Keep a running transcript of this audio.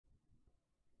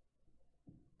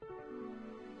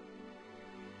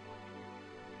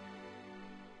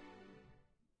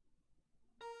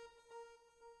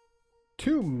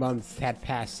2 months had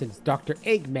passed since Dr.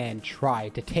 Eggman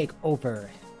tried to take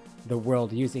over the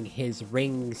world using his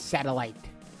ring satellite.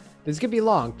 This could be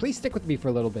long. Please stick with me for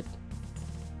a little bit.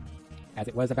 As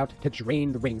it was about to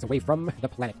drain the rings away from the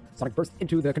planet, Sonic burst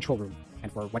into the control room,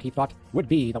 and for what he thought would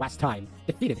be the last time,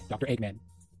 defeated Dr. Eggman.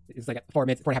 It was like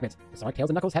 4.5 minutes. The Sonic,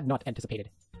 Tails, and Knuckles had not anticipated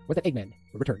was that Eggman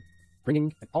would return,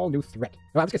 bringing an all-new threat.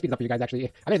 Well, I'm just gonna speed this up for you guys, actually.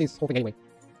 I'm editing this whole thing anyway.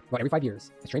 About every 5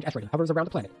 years, a strange asteroid hovers around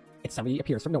the planet. It suddenly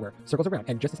appears from nowhere, circles around,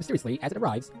 and just as mysteriously as it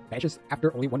arrives, vanishes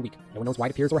after only 1 week. No one knows why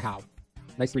it appears or how.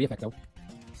 Nice 3D effect, though.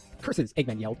 Curses,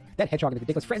 Eggman yelled. That hedgehog and his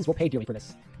ridiculous friends will pay dearly for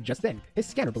this. Just then, his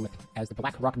scanner blipped as the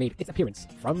black rock made its appearance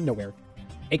from nowhere.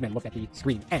 Eggman looked at the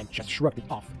screen and just shrugged it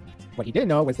off. What he didn't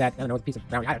know was that, I don't know, it's a piece of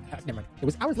brownie. Never mind. It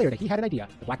was hours later that he had an idea.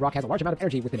 The black rock has a large amount of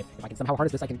energy within it. If I can somehow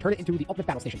harness this, I can turn it into the ultimate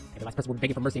battle station. Every last person will be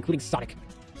begging for mercy, including Sonic.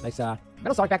 Nice,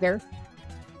 Metal Sonic back there.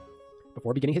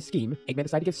 Before beginning his scheme, Eggman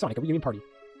decided to give Sonic a reunion party.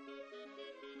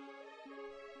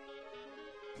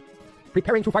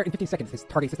 Preparing to fire in 15 seconds, his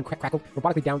targeting system crackled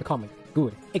robotically down the comm link.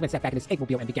 Good. Eggman sat back in his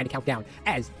eggmobile and began to count down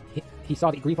as he saw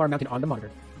the green flower mountain on the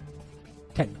monitor.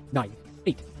 10, 9,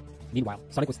 8. Meanwhile,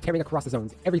 Sonic was tearing across the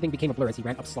zones. Everything became a blur as he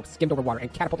ran up slopes, skimmed over water,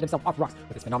 and catapulted himself off rocks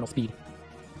with his phenomenal speed.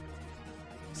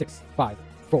 6, 5,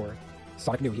 4.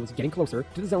 Sonic knew he was getting closer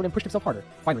to the zone and pushed himself harder.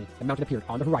 Finally, the mountain appeared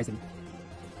on the horizon.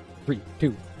 3,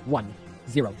 2, 1,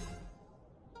 0.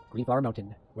 Greenflower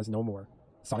Mountain was no more.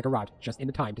 Sonic arrived just in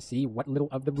the time to see what little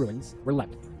of the ruins were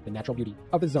left. The natural beauty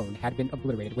of the zone had been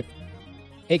obliterated with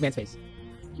Eggman's face.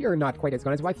 You're not quite as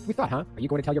gone as we thought, huh? Are you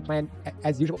going to tell your plan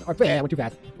as usual? Or, I went too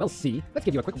fast. Well, see. Let's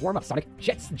give you a quick warm-up, Sonic.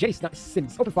 Jetty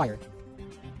Sims, open fire.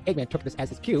 Eggman took this as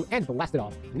his cue and blasted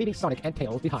off, leaving Sonic and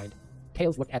Tails behind.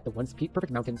 Tails looked at the once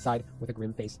perfect mountainside with a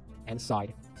grim face and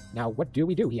sighed. Now, what do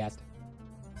we do? He asked.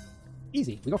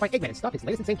 Easy. We go find Eggman and stuff his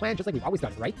latest insane plan just like we've always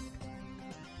done, right?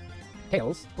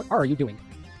 Tails, what are you doing?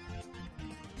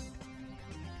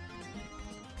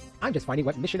 I'm just finding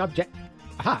what mission object...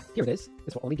 Aha! Here it is.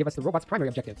 This will only give us the robot's primary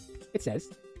objective. It says,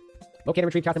 locate and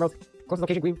retrieve Captain Rose. Closest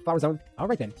location, green flower zone.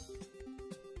 Alright then.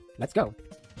 Let's go.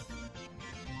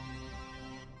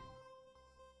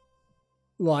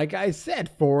 Like I said,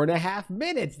 4.5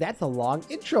 minutes. That's a long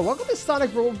intro. Welcome to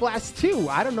Sonic Robo Blast 2.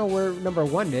 I don't know where number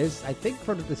 1 is. I think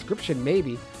from the description,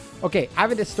 maybe. Okay, I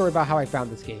have a story about how I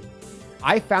found this game.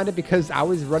 I found it because I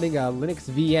was running a Linux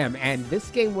VM, and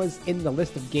this game was in the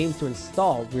list of games to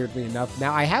install, weirdly enough.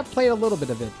 Now, I have played a little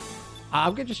bit of it.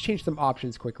 I'm going to just change some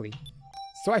options quickly.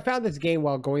 So I found this game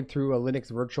while going through a Linux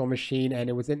virtual machine,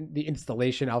 and it was in the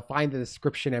installation. I'll find the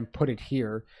description and put it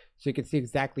here so you can see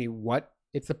exactly what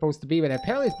it's supposed to be. But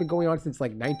apparently it's been going on since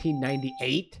like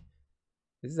 1998.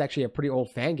 This is actually a pretty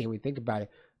old fan game when you think about it.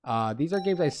 These are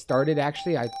games I started,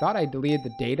 actually. I thought I deleted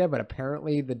the data, but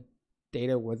apparently the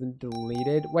data wasn't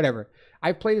deleted. Whatever.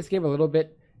 I played this game a little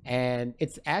bit, and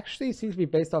it's actually seems to be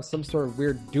based off some sort of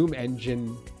weird Doom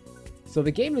engine. So the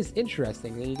game is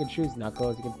interesting. You can choose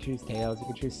Knuckles, you can choose Tails, you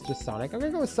can choose just Sonic. I'm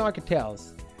gonna go with Sonic and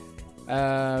Tails.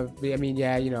 I mean,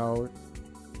 yeah, you know.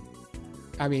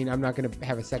 I mean, I'm not gonna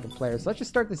have a second player, so let's just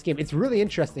start this game. It's really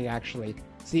interesting, actually.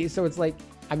 See, so it's like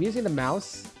I'm using the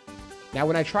mouse. Now,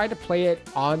 when I try to play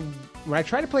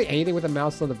anything with a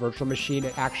mouse on the virtual machine,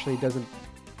 it actually doesn't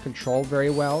control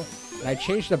very well. And I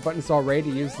changed the buttons already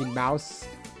to use the mouse,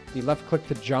 the left click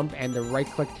to jump, and the right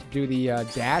click to do the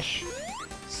dash.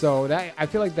 So that I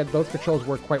feel like that those controls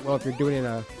work quite well if you're doing it in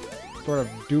a sort of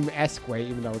Doom-esque way,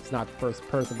 even though it's not first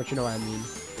person, but you know what I mean.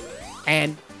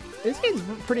 And this game's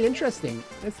pretty interesting.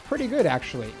 It's pretty good,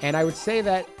 actually. And I would say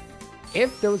that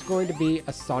if there was going to be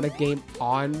a Sonic game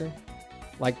on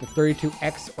like the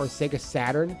 32X or Sega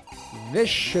Saturn, this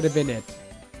should have been it.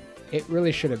 It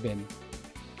really should have been.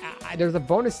 There's a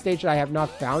bonus stage that I have not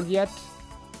found yet.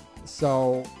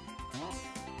 So,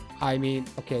 I mean,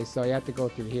 okay, so you have to go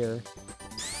through here.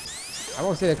 I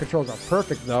won't say the controls are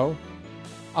perfect, though.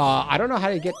 I don't know how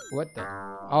to get... What the...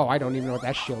 Oh, I don't even know what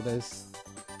that shield is.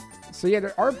 So, yeah,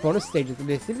 there are bonus stages, and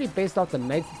they seem to be based off the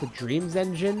Knights of the Dreams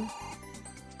engine.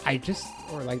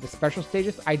 Or like the special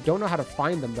stages. I don't know how to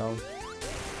find them, though.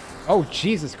 Oh,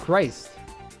 Jesus Christ.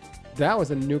 That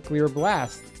was a nuclear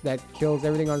blast that kills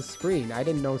everything on screen. I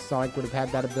didn't know Sonic would have had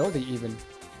that ability, even.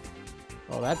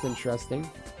 Well, that's interesting.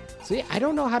 So, yeah, I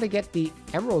don't know how to get the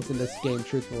emeralds in this game,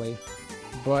 truthfully.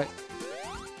 But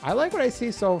I like what I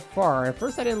see so far. At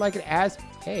first, I didn't like it as...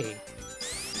 Hey,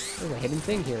 there's a hidden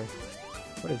thing here.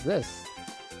 What is this?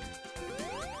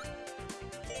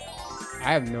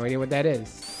 I have no idea what that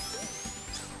is.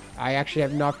 I actually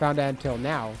have not found that until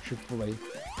now, truthfully.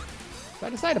 So I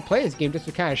decided to play this game just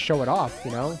to kind of show it off,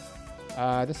 you know?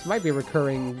 This might be a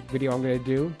recurring video I'm going to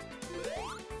do.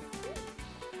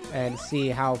 and see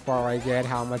how far I get,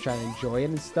 how much I enjoy it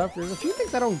and stuff. There's a few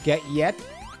things I don't get yet.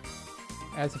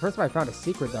 As the first time I found a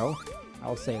secret, though.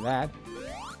 I'll say that.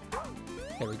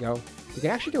 There we go. You can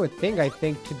actually do a thing, I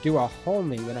think, to do a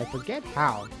homing, and I forget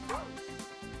how.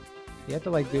 You have to,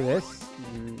 like, do this.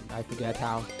 I forget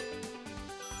how.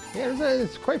 Yeah,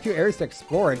 there's quite a few areas to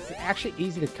explore. It's actually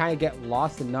easy to kind of get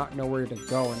lost and not know where to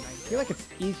go. And I feel like it's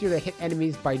easier to hit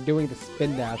enemies by doing the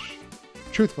spin dash.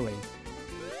 Truthfully.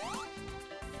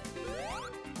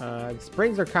 The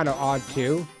springs are kind of odd,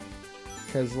 too.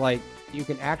 Because, like, you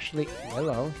can actually...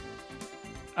 Hello.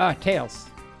 Tails.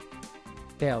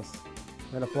 Tails.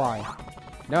 I'm gonna fly.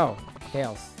 No.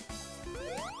 Tails.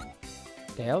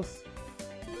 Tails?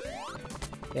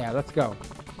 Yeah, let's go.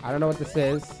 I don't know what this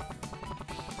is.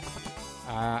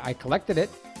 I collected it.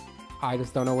 I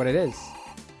just don't know what it is.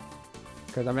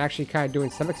 Because I'm actually kind of doing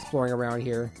some exploring around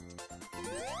here.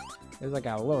 There's like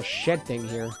a little shed thing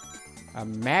here. A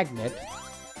magnet.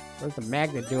 What does the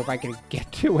magnet do if I can get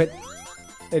to it?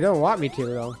 They don't want me to,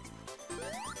 though.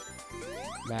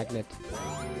 Magnet.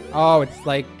 Oh, it's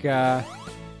like a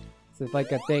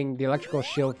thing. The electrical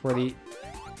shield for the...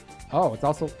 Oh, it's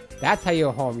also... That's how you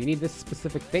home. You need this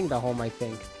specific thing to home, I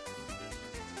think.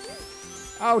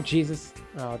 Oh, Jesus.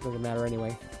 Oh, it doesn't matter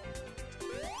anyway.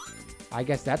 I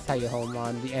guess that's how you home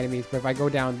on the enemies. But if I go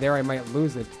down there, I might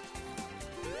lose it.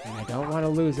 And I don't want to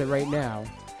lose it right now.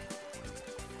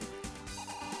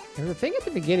 There's a thing at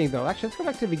the beginning, though. Actually, let's go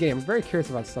back to the beginning. I'm very curious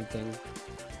about something.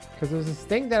 Because there's this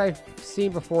thing that I've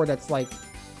seen before that's, like,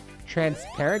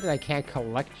 transparent and I can't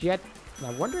collect yet. And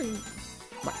I'm wondering...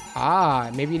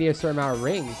 maybe you need a certain amount of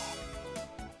rings.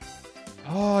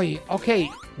 Oh, okay.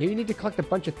 Maybe you need to collect a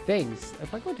bunch of things.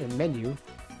 If I go to the menu...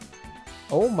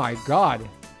 Oh my god.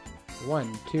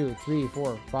 1, 2, 3,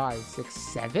 4, 5, 6,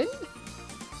 7?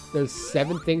 There's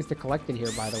 7 things to collect in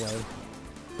here, by the way.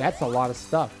 That's a lot of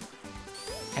stuff.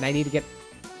 And I need to get...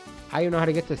 I don't know how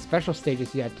to get to special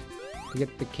stages yet. To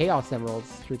get the Chaos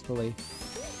Emeralds, truthfully.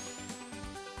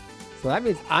 So that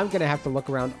means I'm going to have to look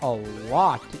around a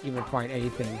lot to even find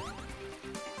anything.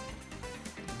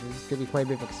 This is going to be quite a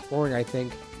bit of exploring, I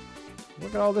think.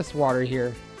 Look at all this water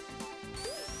here.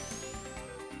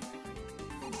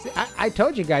 See, I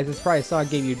told you guys this is probably a Sonic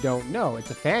game you don't know.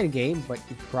 It's a fan game, but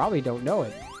you probably don't know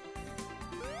it.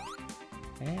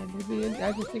 And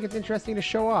I just think it's interesting to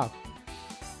show off.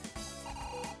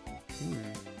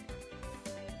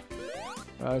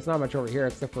 There's not much over here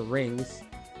except for rings.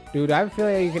 Dude, I have a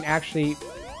feeling like you can actually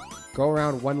go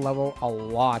around one level a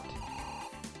lot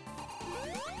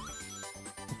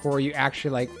before you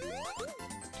actually, like,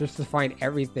 just to find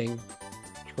everything.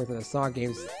 Of course, in a Sonic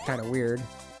game is kind of weird.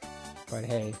 But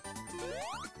hey.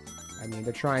 I mean,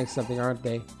 they're trying something, aren't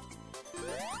they?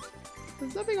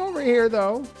 There's nothing over here,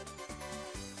 though.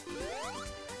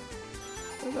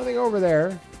 There's nothing over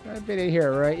there. I've been in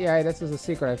here, right? Yeah, this is a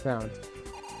secret I found.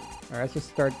 Alright, let's just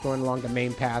start going along the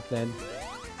main path then.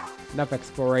 Enough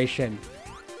exploration.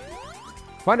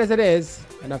 Fun as it is,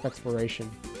 enough exploration.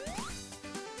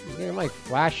 You can like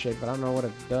flash it, but I don't know what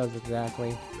it does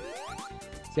exactly.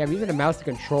 See, I'm using the mouse to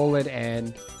control it,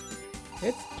 and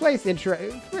it plays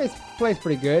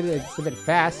pretty good. It's a bit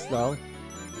fast though.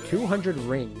 200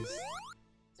 rings. Is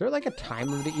there like a time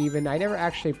limit even? I never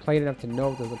actually played enough to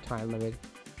know if there's a time limit.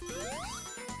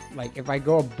 Like, if I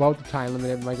go above the time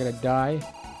limit, am I gonna die?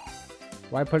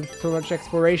 Why put so much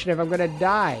exploration if I'm gonna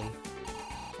die?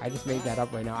 I just made that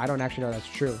up right now. I don't actually know that's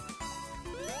true.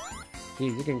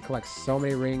 Jeez, you can collect so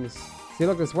many rings. See,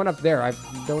 look, there's one up there. I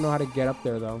don't know how to get up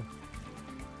there, though.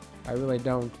 I really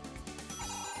don't.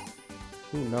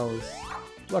 Who knows?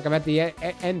 Look, I'm at the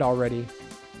end already.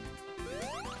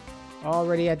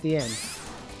 Already at the end.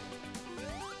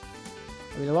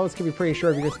 I mean, the levels can be pretty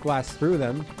short if you just blast through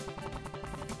them.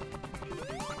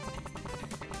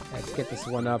 Let's get this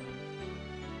one up.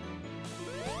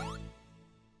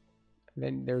 And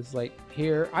then there's like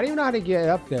here. I don't even know how to get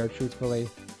up there, truthfully.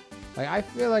 Like, I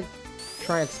feel like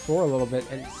try and explore a little bit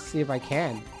and see if I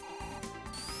can.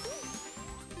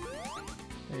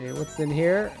 Hey, what's in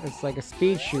here? It's like a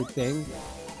speed shoot thing.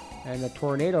 And a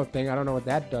tornado thing. I don't know what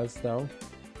that does, though.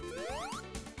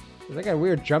 There's like a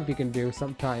weird jump you can do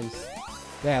sometimes.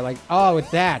 Yeah, like, oh,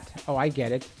 with that. Oh, I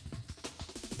get it.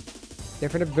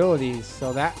 Different abilities.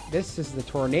 So this is the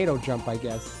tornado jump, I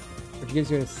guess. Which gives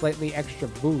you a slightly extra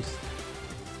boost.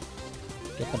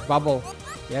 Get the bubble.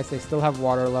 Yes, they still have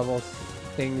water levels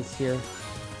things here.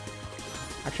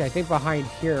 Actually, I think behind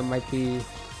here might be...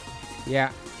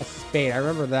 Yeah, a spade. I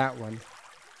remember that one.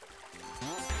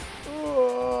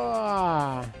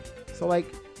 So,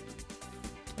 like...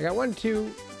 I got 1,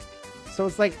 2... So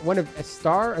it's like one of a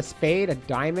star, a spade, a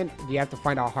diamond. Do you have to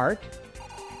find a heart?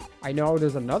 I know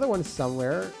there's another one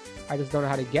somewhere. I just don't know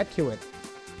how to get to it.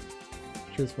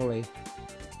 Truthfully.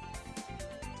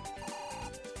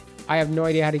 I have no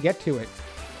idea how to get to it.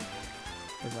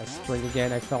 There's my spring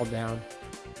again. I fell down.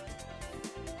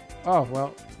 Oh,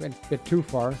 well, went a bit too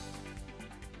far.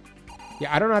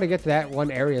 Yeah, I don't know how to get to that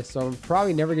one area, so I'm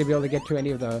probably never going to be able to get to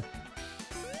any of the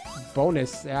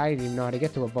bonus. I didn't even know how to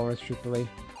get to a bonus, truthfully.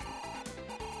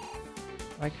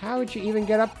 Like, how would you even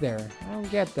get up there? I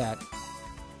don't get that.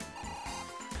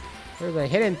 There's a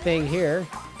hidden thing here.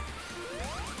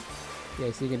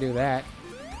 Okay, so you can do that.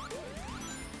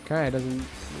 Kind of doesn't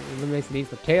eliminate the need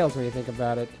for tails when you think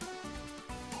about it.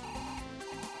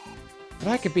 But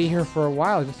I could be here for a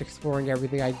while just exploring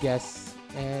everything, I guess.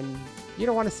 And you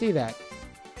don't want to see that.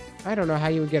 I don't know how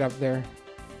you would get up there.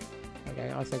 Okay,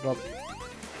 I'll say go up.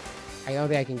 I don't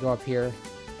think I can go up here.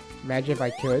 Imagine if I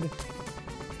could.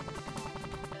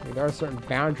 I mean, there are certain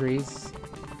boundaries.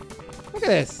 Look at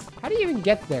this. How do you even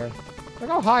get there? Look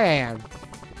how high I am.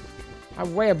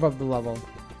 I'm way above the level.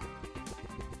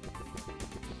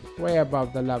 Way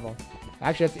above the level.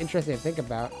 Actually, that's interesting to think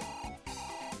about.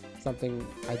 Something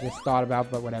I just thought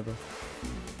about, but whatever.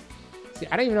 See,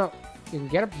 I don't even know. You can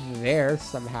get up there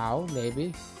somehow,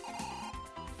 maybe.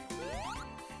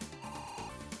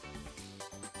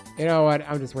 You know what?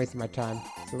 I'm just wasting my time.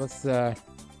 So let's head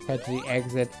to the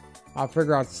exit. I'll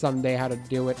figure out someday how to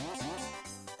do it.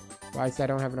 Why I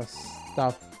don't have enough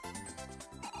stuff.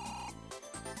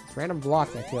 It's random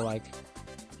blocks, I feel like.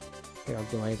 They don't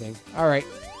do anything. Alright.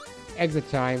 Exit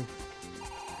time.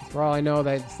 For all I know,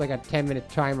 that it's like a 10-minute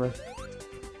timer.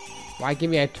 Why give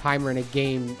me a timer in a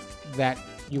game that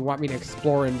you want me to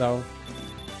explore in, though?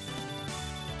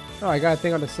 Oh, I got a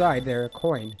thing on the side there. A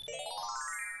coin.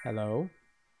 Hello?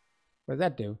 What does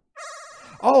that do?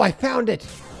 Oh, I found it!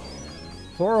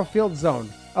 Floral Field Zone.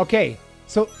 Okay,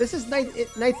 so this is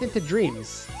Nights into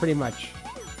Dreams, pretty much.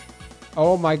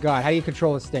 Oh my god, how do you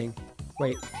control this thing?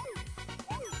 Wait.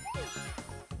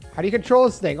 How do you control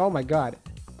this thing? Oh my god.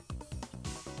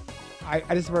 I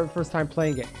just remember the first time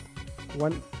playing it.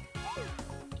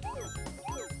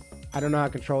 I don't know how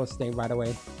to control this thing, by the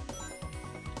way.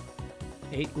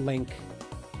 8 Link.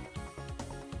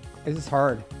 This is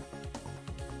hard.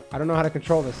 I don't know how to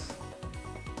control this.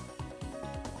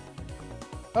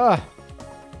 Ugh.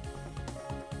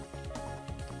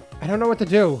 I don't know what to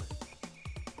do.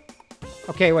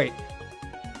 Okay, wait.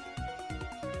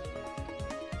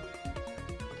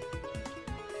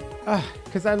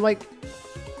 Because I'm like...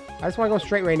 I just want to go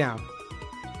straight right now.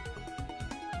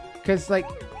 Because, like...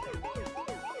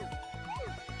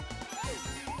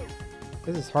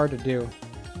 This is hard to do.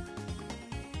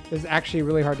 This is actually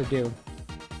really hard to do.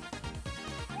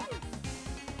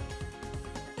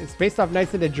 It's based off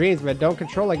Nights into Dreams, but don't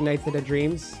control like Nights into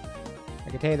Dreams. I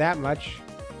can tell you that much.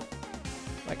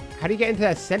 Like, how do you get into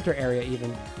that center area,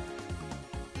 even?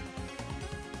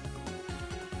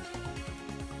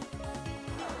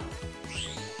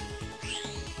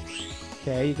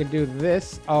 Okay, you can do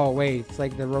this. Oh, wait. It's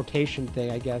like the rotation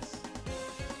thing, I guess.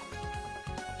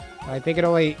 I think it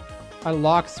only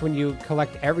unlocks when you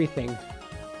collect everything.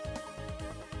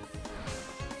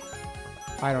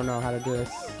 I don't know how to do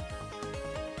this.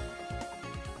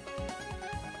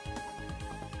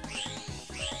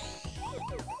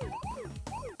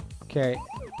 Okay.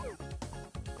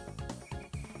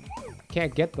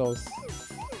 Can't get those.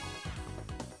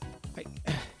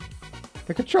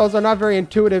 The controls are not very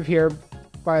intuitive here,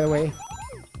 by the way.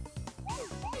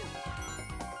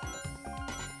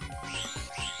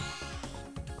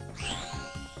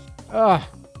 Ugh.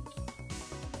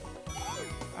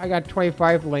 I got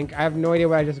 25 Link. I have no idea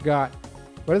what I just got.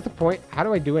 What is the point? How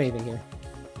do I do anything here?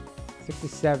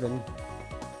 67.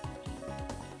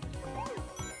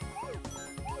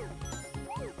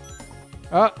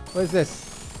 Oh, what is this?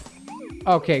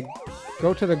 Okay,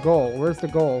 go to the goal. Where's the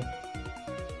goal?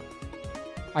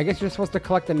 I guess you're supposed to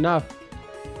collect enough.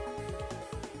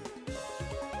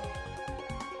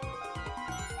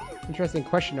 Interesting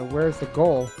question of where's the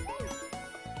goal?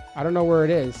 I don't know where it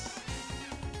is.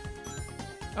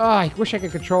 Oh, I wish I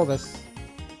could control this.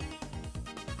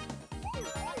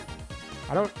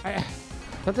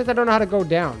 Sometimes I don't know how to go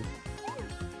down.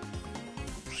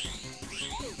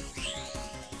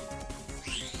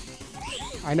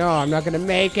 I know, I'm not gonna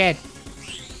make it.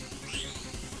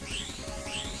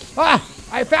 Ah!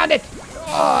 I found it!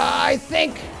 Oh, I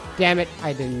think! Damn it,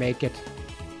 I didn't make it.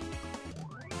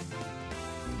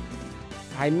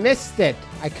 I missed it.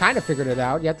 I kind of figured it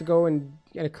out. You have to go and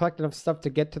collect enough stuff to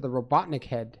get to the Robotnik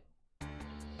head.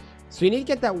 So you need to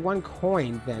get that one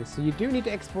coin then. So you do need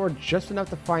to explore just enough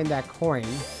to find that coin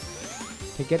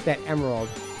to get that emerald.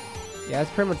 Yeah,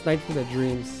 that's pretty much Nights into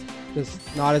Dreams.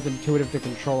 just not as intuitive to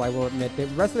control, I will admit. The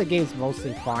rest of the game's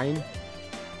mostly fine.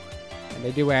 And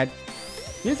they do add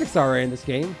music's alright in this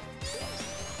game.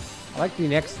 I like the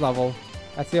next level.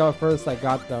 That's the furthest I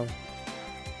got, though.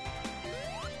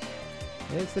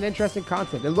 It's an interesting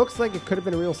concept. It looks like it could have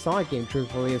been a real Sonic game,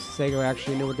 truthfully, if Sega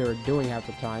actually knew what they were doing half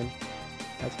the time.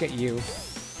 Let's get you.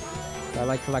 I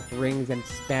like to collect rings and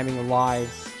spamming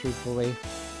lives, truthfully.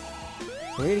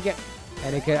 So we need to get...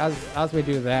 And it could, as we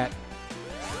do that,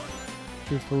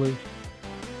 truthfully.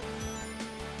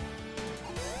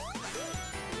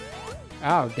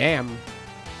 Oh, damn.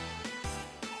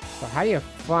 So how do you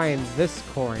find this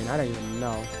coin? I don't even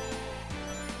know.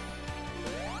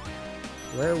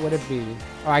 Where would it be?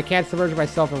 Oh, I can't submerge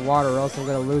myself in water or else I'm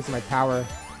going to lose my power.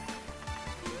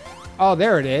 Oh,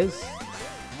 there it is.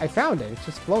 I found it. It's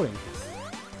just floating.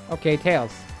 Okay,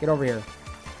 Tails. Get over here.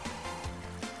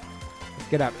 Let's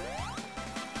get up.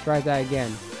 Try that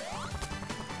again.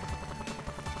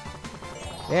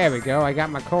 There we go. I got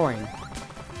my coin.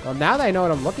 Well, now that I know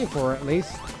what I'm looking for, at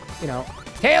least, you know...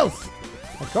 Tails!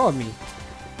 Let go of me.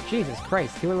 Jesus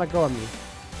Christ. He wouldn't let go of me.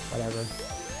 Whatever.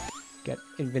 Get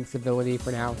invincibility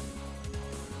for now.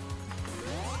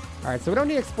 Alright, so we don't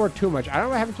need to explore too much. I don't know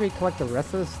what happens when we collect the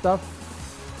rest of this stuff.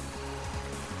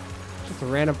 It's just a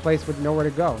random place with nowhere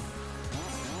to go.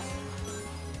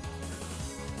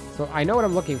 So I know what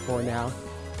I'm looking for now.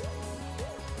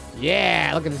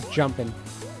 Yeah, look at this jumping.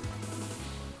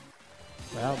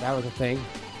 Well, that was a thing.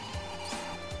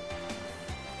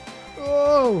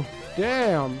 Oh,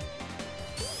 damn.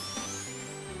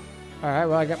 Alright,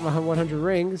 well, I got my 100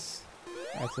 rings.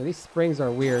 Alright, so these springs are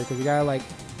weird, because you gotta, like...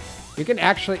 You can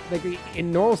actually... Like,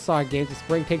 in normal Sonic games, the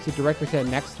spring takes you directly to the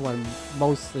next one,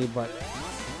 mostly, but...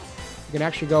 You can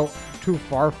actually go too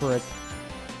far for it.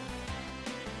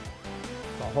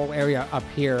 The whole area up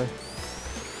here.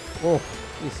 Oh,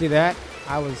 you see that?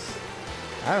 I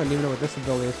don't even know what this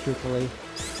ability is, truthfully.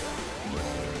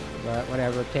 But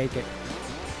whatever, take it.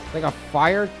 It's like a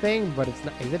fire thing, but it's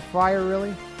not... Is it fire,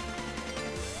 really?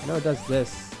 I know it does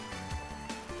this.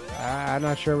 I'm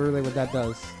not sure really what that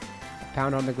does.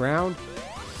 Pound on the ground.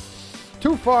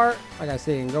 Too far! Like I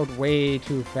say, it can go way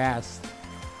too fast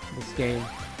in this game.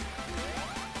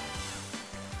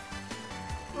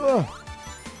 Ugh.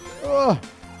 Ugh.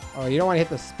 Oh, you don't want to hit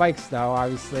the spikes, though,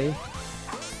 obviously.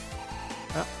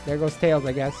 Oh, there goes Tails,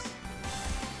 I guess.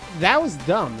 That was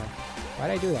dumb.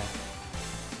 Why'd I do that?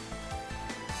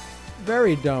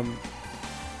 Very dumb.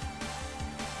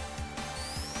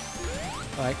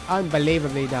 Like,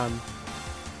 unbelievably dumb.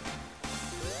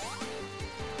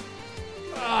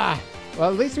 Ah!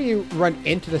 Well, at least when you run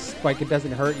into the spike, it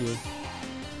doesn't hurt you.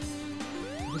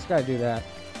 You just gotta do that.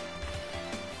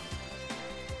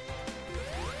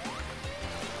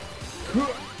 And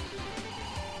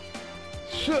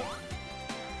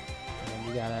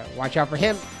you gotta watch out for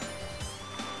him.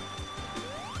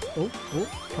 Oh, oh,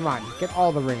 come on, get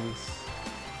all the rings.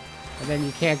 And then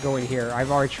you can't go in here.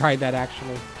 I've already tried that,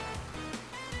 actually.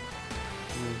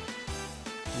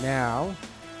 Now,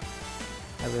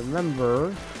 I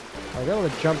remember I was able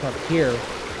to jump up here.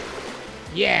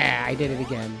 Yeah, I did it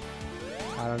again.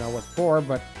 I don't know what for,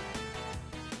 but...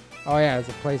 Oh yeah, there's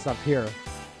a place up here.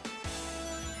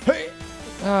 Hey!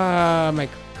 My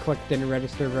click didn't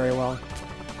register very well.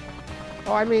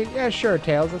 Oh, I mean, yeah, sure,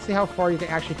 Tails. Let's see how far you can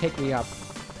actually take me up.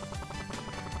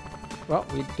 Well,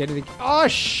 we did it again. Oh,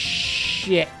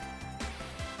 shit!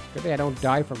 Good thing I don't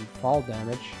die from fall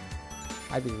damage.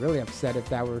 I'd be really upset if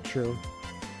that were true.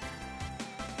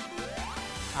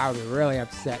 I would be really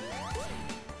upset.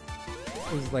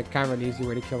 This is like kind of an easy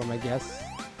way to kill him, I guess.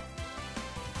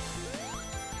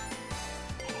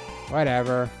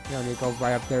 Whatever. You don't need to go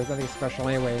right up there. There's nothing special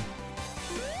anyway.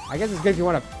 I guess it's good if you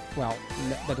want to... Well,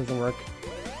 that doesn't work.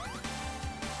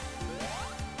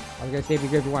 I was going to say it'd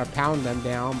be good if you want to pound them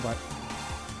down, but...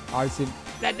 Obviously,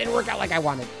 that didn't work out like I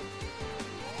wanted.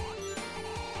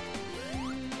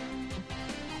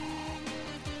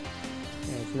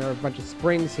 Another bunch of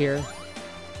springs here.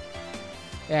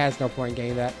 Yeah, there's no point in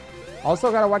getting that.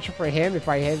 Also, gotta watch out for him if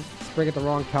I hit spring at the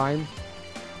wrong time.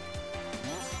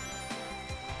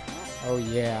 Oh,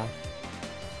 yeah.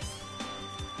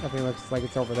 Nothing looks like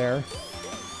it's over there.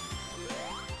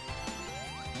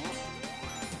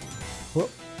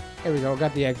 Whoop. There we go,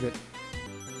 got the exit.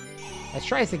 Let's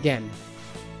try this again.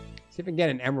 See if we can get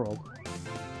an emerald.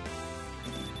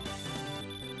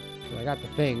 So I got the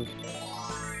thing.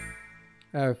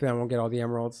 Hopefully I won't get all the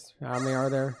emeralds. How many are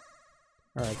there?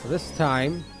 Alright, so this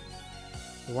time,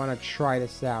 we want to try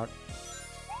this out.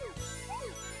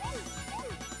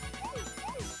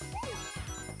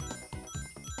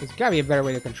 There's gotta be a better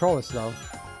way to control this, though.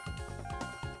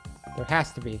 There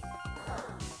has to be.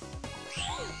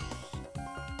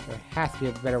 has to be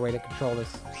a better way to control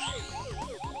this.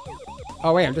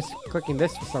 Oh wait, I'm just clicking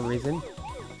this for some reason.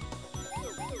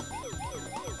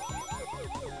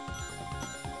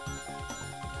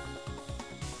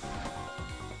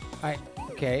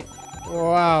 Okay.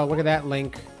 Wow, look at that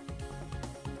link.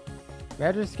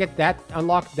 Better just get that,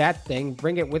 unlock that thing,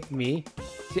 bring it with me.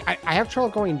 See, I have trouble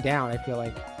going down, I feel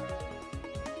like.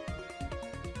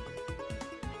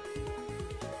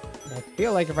 I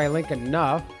feel like if I link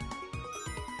enough...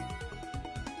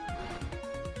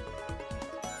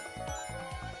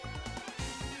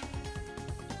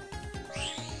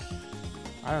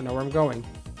 I don't know where I'm going.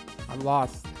 I'm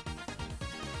lost.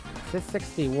 It says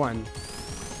 61.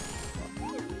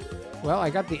 Well,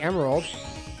 I got the emerald.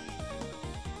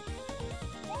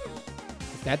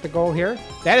 Is that the goal here?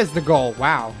 That is the goal.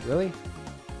 Wow, really?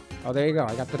 Oh, there you go.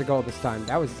 I got to the goal this time.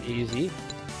 That was easy.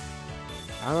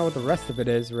 I don't know what the rest of it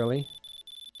is, really.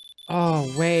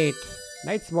 Oh, wait.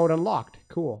 Knight's mode unlocked.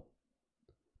 Cool.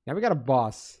 Now we got a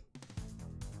boss.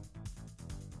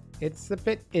 It's a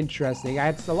bit interesting. I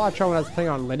had a lot of trouble when I was playing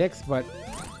on Linux, but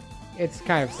it's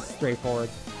kind of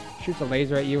straightforward. Shoots a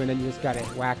laser at you, and then you just gotta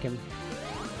whack him.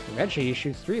 Eventually, he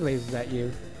shoots 3 lasers at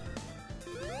you.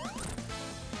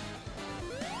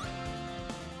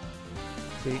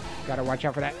 See, gotta watch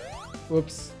out for that.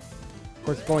 Whoops. Of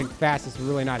course, going fast is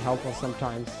really not helpful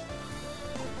sometimes.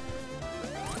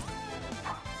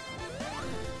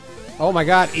 Oh my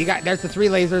god, there's the 3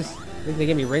 lasers. I think they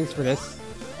gave me rings for this.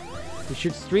 He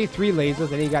shoots 3 lasers,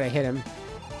 then you gotta hit him.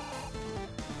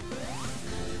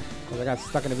 Because I got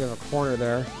stuck in a bit of a corner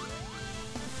there.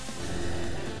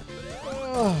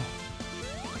 Oh.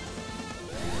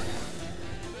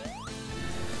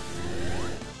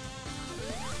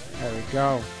 There we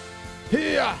go.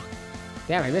 Here!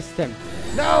 Damn, I missed him.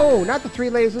 No! Not the 3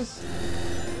 lasers!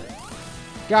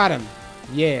 Got him.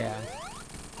 Yeah.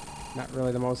 Not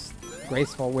really the most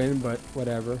graceful win, but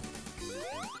whatever.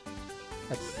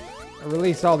 Let's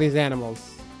release all these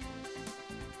animals.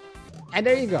 And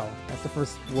there you go. That's the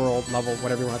first world level,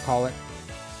 whatever you want to call it.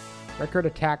 Record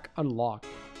attack unlocked.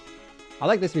 I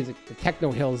like this music. The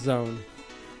Techno Hill Zone.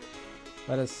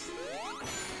 Let us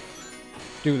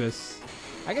do this.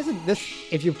 I guess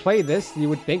if you play this, you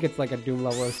would think it's like a Doom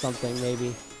level or something,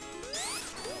 maybe.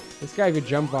 This guy, if you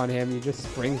jump on him, he just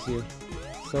springs you.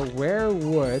 So where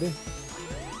would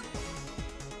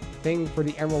thing for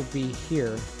the emerald be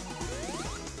here?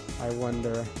 I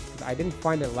wonder. I didn't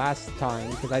find it last time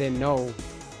because I didn't know.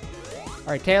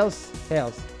 Alright, Tails.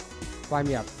 Tails. Climb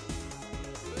me up.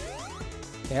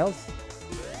 Tails?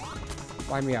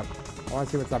 Climb me up. I want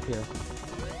to see what's up here.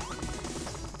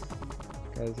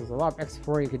 Because there's a lot of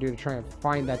exploring you can do to try and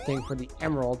find that thing for the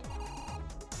emerald.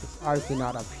 It's obviously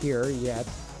not up here yet.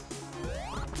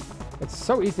 It's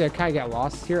so easy to kind of get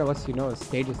lost here unless you know the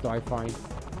stages though, I find.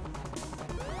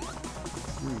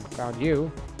 Found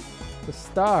you. The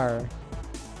star.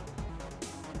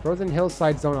 Frozen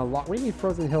Hillside Zone unlocked. What do you mean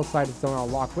Frozen Hillside Zone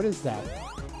unlocked? What is that?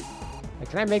 Like,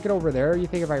 can I make it over there? You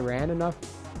think if I ran enough?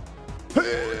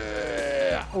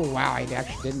 Oh wow, I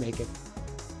actually did make it.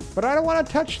 But I don't want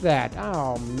to touch that.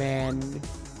 Oh man.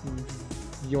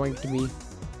 Yoinked me.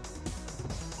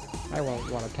 I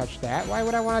won't want to touch that. Why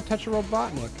would I want to touch a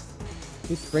Robotnik?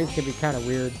 These springs can be kind of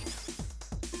weird.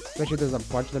 Especially if there's a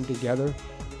bunch of them together.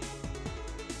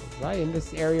 Was I in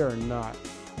this area or not?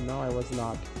 No, I was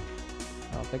not.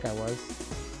 I don't think I was.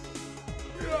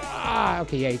 Ah,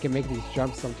 okay, yeah, you can make these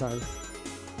jumps sometimes.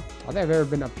 I don't think I've ever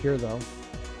been up here, though.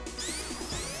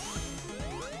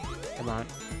 Come on.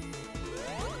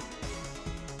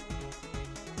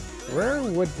 Where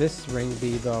would this ring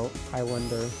be, though? I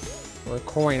wonder. Or a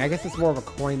coin. I guess it's more of a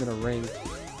coin than a ring.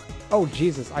 Oh,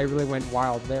 Jesus, I really went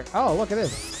wild there. Oh, look at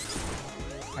this.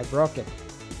 I broke it.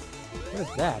 What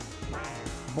is that?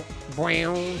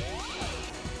 Boing.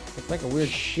 It's like a weird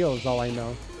shield is all I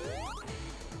know.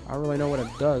 I don't really know what it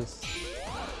does.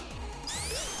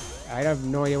 I have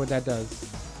no idea what that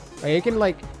does. Like, you can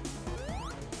like...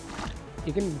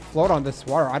 You can float on this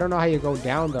water. I don't know how you go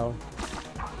down though.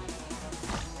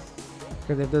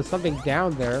 Because if there's something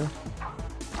down there...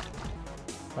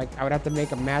 Like, I would have to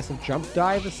make a massive jump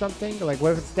dive or something. Like,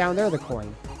 what if it's down there, the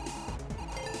coin?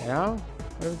 You know?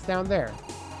 What if it's down there?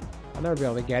 I'll never be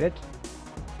able to get it.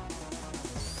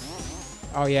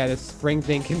 Oh yeah, this spring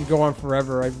thing can go on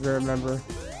forever, I remember.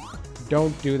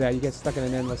 Don't do that, you get stuck in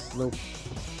an endless loop.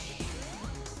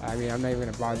 I mean, I'm not even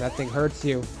gonna bother. That thing hurts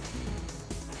you.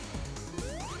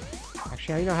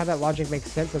 Actually, I don't know how that logic makes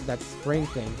sense of that spring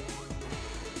thing.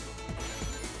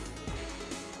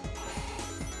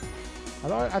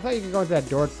 I thought you could go into that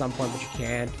door at some point, but you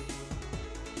can't.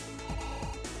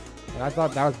 And I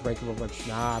thought that was breakable, but it's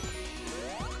not.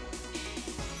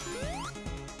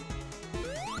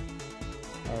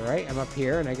 Alright, I'm up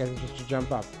here, and I guess it's just to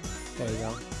jump up. There you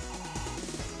go.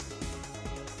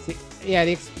 See,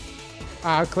 yeah,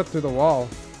 I clipped through the wall.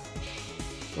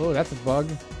 Oh, that's a bug.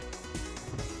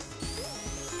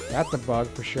 That's a bug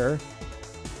for sure.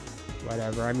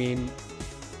 Whatever, I mean,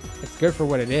 it's good for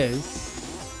what it is.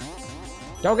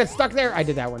 Don't get stuck there! I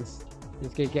did that once. You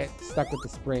just get stuck with the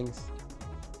springs.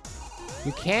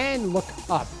 You can look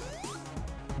up,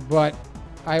 but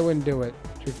I wouldn't do it,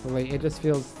 truthfully. It just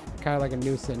feels kind of like a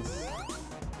nuisance.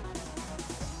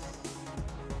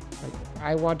 Like,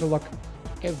 I want to look...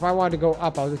 If I wanted to go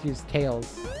up, I'll just use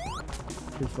tails.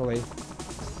 Truthfully.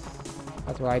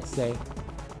 That's what I'd say.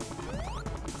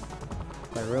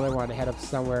 If I really want to head up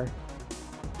somewhere.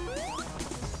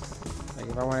 Like,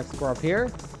 if I want to explore up here,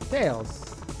 tails.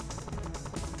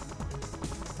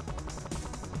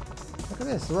 Look at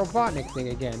this, the Robotnik thing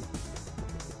again.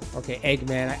 Okay,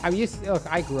 Eggman. I'm used to... Look,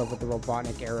 I grew up with the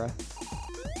Robotnik era.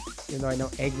 Even though I know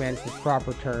Eggman is the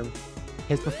proper term.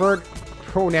 His preferred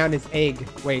pronoun is egg.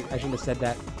 Wait, I shouldn't have said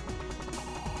that.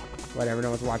 Whatever, no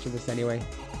one's watching this anyway.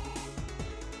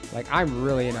 Like, I'm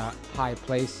really in a high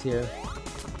place here.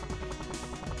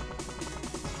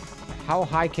 How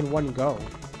high can one go?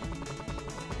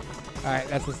 Alright,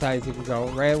 that's as high as you can go.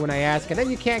 Right when I ask, and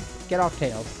then you can't get off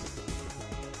tails.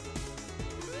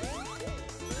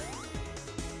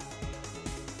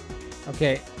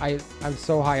 Okay, I'm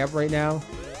so high up right now.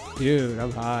 Dude,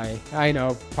 I'm high. I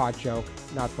know, pot joke.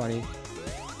 Not funny.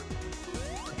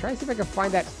 I'm trying to see if I can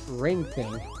find that ring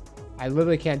thing. I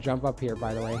literally can't jump up here,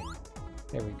 by the way.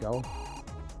 There we go.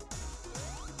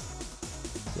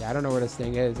 Yeah, I don't know where this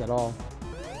thing is at all.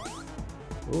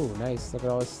 Ooh, nice. Look at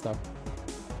all this stuff.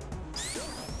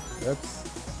 Oops.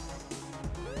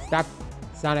 Stop,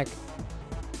 Sonic.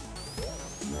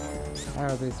 I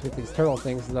don't know with these turtle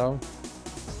things, though.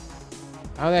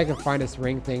 I don't think I can find this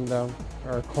ring thing, though.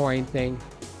 Or a coin thing.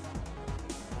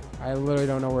 I literally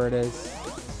don't know where it is.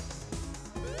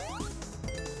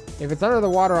 If it's under the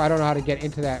water, I don't know how to get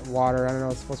into that water. I don't know.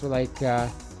 It's supposed to be like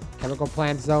chemical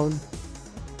plant zone.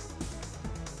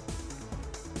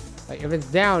 Like if it's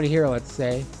down here, let's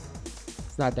say.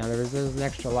 It's not down there. There's an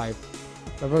extra life.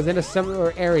 But if it was in a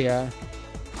similar area,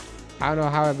 I don't know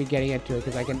how I'd be getting into it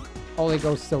because I can only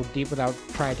go so deep without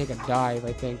trying to take a dive,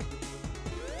 I think.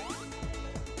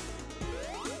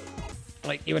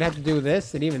 Like, you would have to do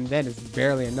this, and even then, it's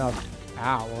barely enough.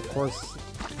 Ow, well, of course,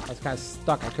 I was kind of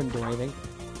stuck. I couldn't do anything.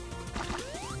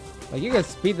 Like, you can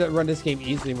run this game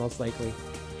easily, most likely.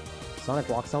 Sonic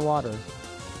walks on water.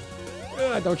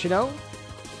 Don't you know?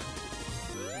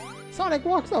 Sonic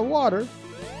walks on water.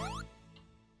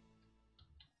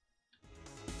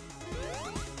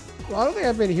 Well, I don't think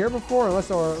I've been here before,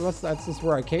 unless that's just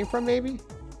where I came from, maybe?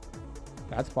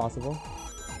 That's possible.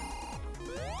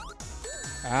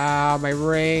 Ah, my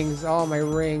rings. All my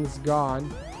rings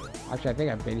gone. Actually, I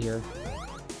think I've been here.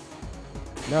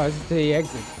 No, this is to the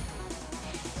exit.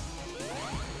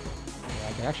 Yeah,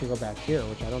 I can actually go back here,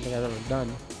 which I don't think I've ever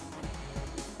done.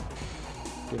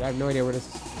 Dude, I have no idea where this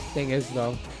thing is,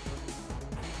 though.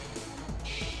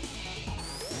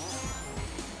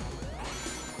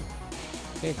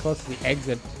 Getting close to the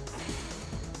exit.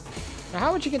 Now,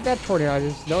 how would you get that tornado? I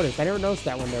just noticed. I never noticed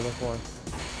that one there before.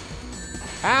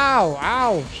 Ow!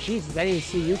 Ow! Jesus, I didn't even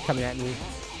see you coming at me.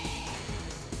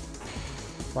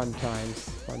 Fun times.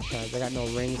 Fun times. I got no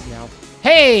rings now.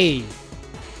 Hey!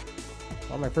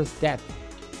 Oh, my first death.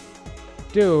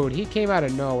 Dude, he came out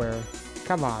of nowhere.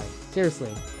 Come on.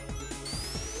 Seriously.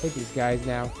 Hate these guys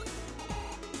now.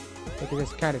 They can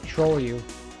just kind of troll you.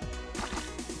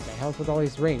 What the hell's with all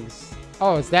these rings?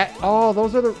 Oh, is that... Oh,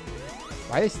 those are the...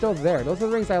 Why are they still there? Those are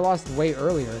the rings I lost way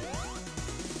earlier.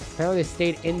 Apparently they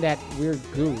stayed in that weird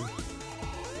goo.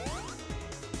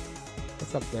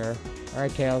 What's up there?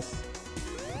 Alright, Tails.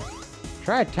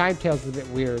 Try a time Tails is a bit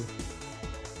weird.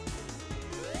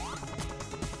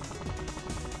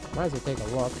 Might as well take a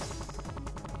look.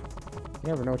 You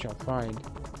never know what you'll find.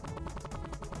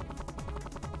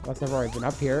 Unless I've already been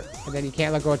up here. And then you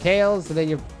can't let go of Tails, and then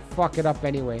you fuck it up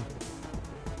anyway.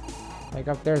 Like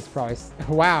up there's probably...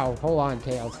 Wow, hold on,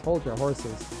 Tails. Hold your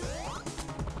horses.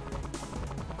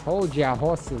 Hold your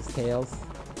horses, Tails.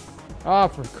 Oh,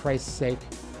 for Christ's sake.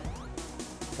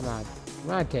 Come on. Come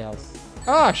on, Tails.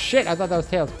 Oh, shit! I thought that was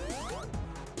Tails.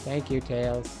 Thank you,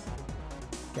 Tails.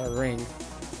 Got a ring.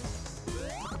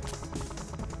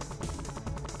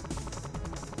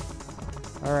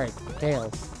 Alright,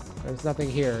 Tails. There's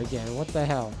nothing here again. What the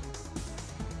hell?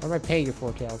 What am I paying you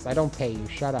for, Tails? I don't pay you.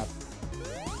 Shut up.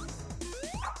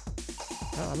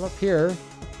 Oh, I'm up here.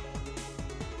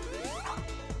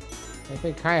 I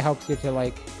think kind of helps you to,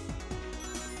 like,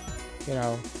 you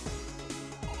know,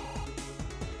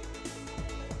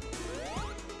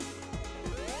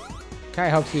 Kind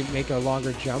of helps you make a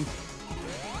longer jump.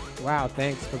 Wow,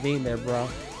 thanks for being there, bro.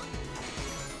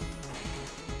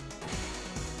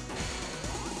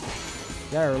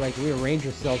 You gotta like rearrange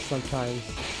yourself sometimes.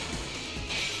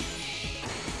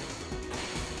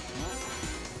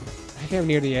 I think I'm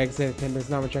near the exit and there's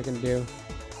not much I can do.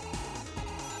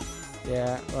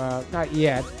 Yeah, well, not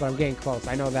yet, but I'm getting close.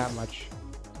 I know that much.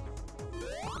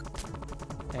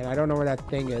 And I don't know where that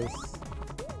thing is.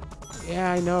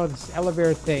 Yeah, I know, this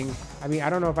elevator thing. I mean, I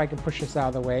don't know if I can push this out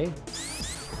of the way.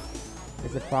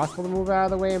 Is it possible to move out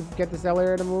of the way and get this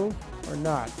elevator to move? Or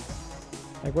not?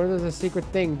 Like, what if there's a secret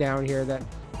thing down here that,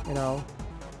 you know...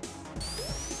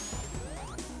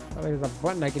 Oh, there's a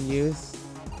button I can use.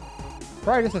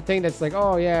 Probably just a thing that's like,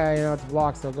 oh yeah, you know, it's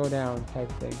blocked, so go down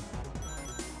type thing.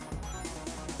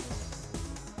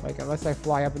 Like, unless I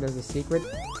fly up and there's a secret.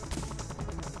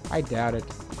 I doubt it.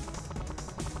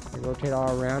 I rotate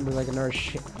all around, there's like another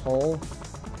hole.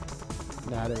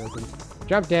 Nah, there isn't.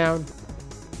 Jump down.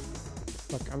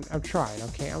 Look, I'm trying,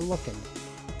 okay? I'm looking.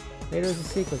 Maybe there's a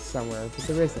secret somewhere, but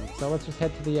there isn't. So let's just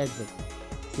head to the exit.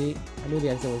 See? I knew the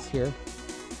exit was here.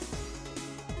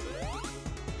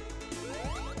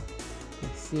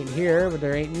 Let's see in here, but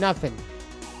there ain't nothing.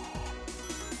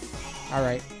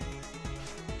 Alright.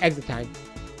 Exit time.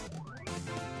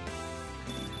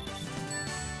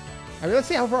 I mean, let's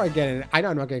see how far I get in it. I know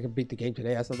I'm not going to beat the game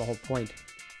today. That's not the whole point.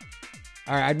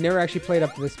 Alright, I've never actually played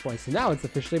up to this point. So now it's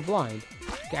officially blind.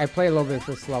 Okay, I played a little bit of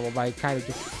this level, but I kind of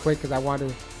just quit because I wanted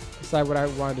to decide what I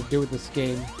wanted to do with this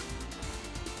game.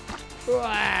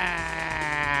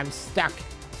 I'm stuck.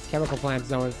 Chemical plant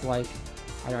zone is like...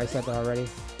 I know I said that already.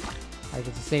 Like,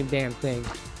 it's the same damn thing.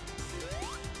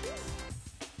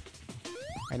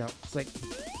 I know. It's like...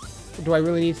 Do I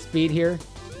really need speed here?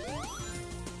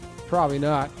 Probably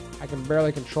not. I can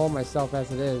barely control myself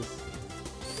as it is.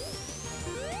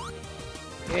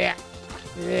 Yeah.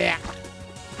 Yeah.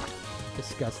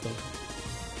 Disgusting.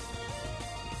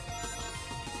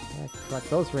 I collect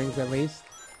those rings at least.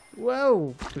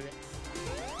 Whoa.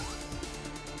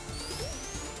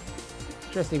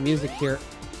 Interesting music here.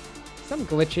 Some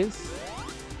glitches.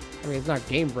 I mean, it's not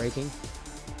game breaking.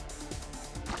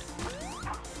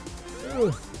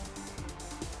 Ugh.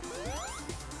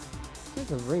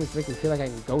 The rings make me feel like I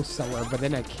can go somewhere, but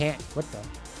then I can't. What the?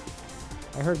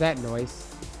 I heard that noise.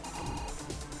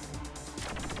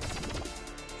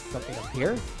 Something up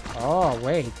here? Oh,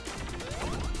 wait.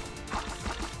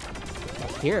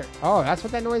 Up here. Oh, that's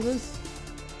what that noise is?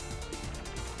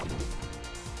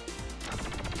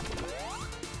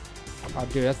 Oh,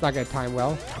 dude, that's not gonna time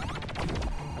well.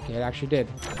 Okay, it actually did.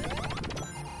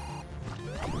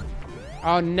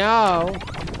 Oh, no!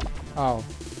 Oh.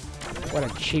 What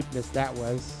a cheapness that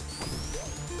was.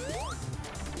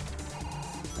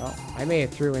 Well, I made it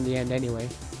through in the end anyway.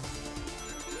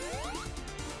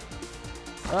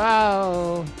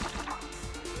 Oh!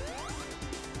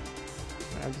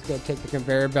 I'm just gonna take the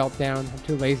conveyor belt down. I'm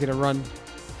too lazy to run.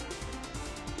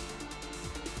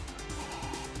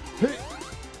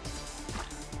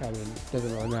 I mean, it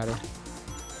doesn't really matter.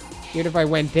 Even if I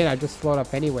went in, I'd just float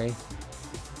up anyway.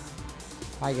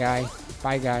 Bye, guy.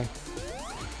 Bye, guy.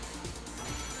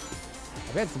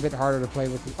 I bet it's a bit harder to play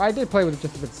with. I did play with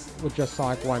just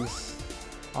Sonic once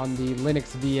on the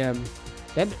Linux VM.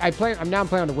 Then I'm now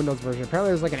playing on the Windows version. Apparently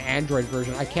there's like an Android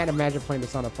version. I can't imagine playing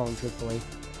this on a phone, truthfully.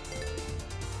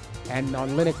 And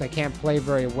on Linux I can't play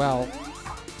very well.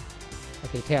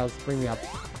 Okay, Tails, bring me up.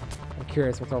 I'm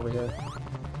curious what's over here.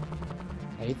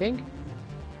 Anything?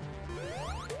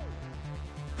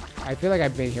 I feel like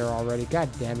I've been here already. God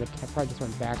damn it. I probably just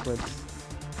went backwards.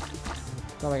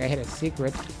 It's not like I hit a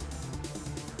secret.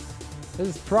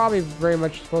 This is probably very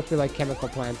much supposed to be like Chemical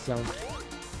Plant Zone.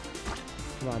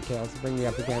 Come on, Tails. Bring me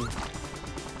up again.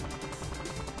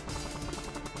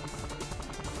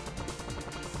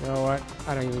 You know what?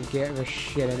 I don't even give a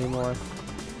shit anymore.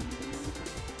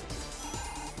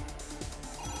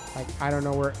 Like, I don't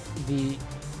know where the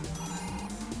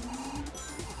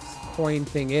coin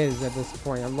thing is at this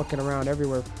point. I'm looking around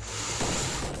everywhere.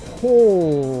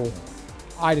 Oh!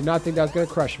 I did not think that was going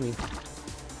to crush me.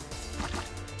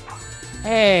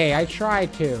 Hey, I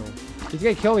tried to. He's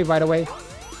gonna kill me, by the way.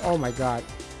 Oh my god.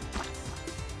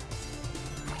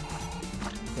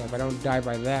 Yeah, if I don't die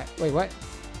by that. Wait, what?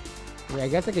 I mean, I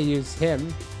guess I could use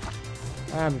him.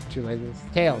 I'm too lazy.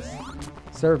 Tails,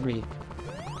 serve me.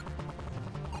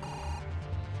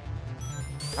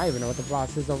 I don't even know what the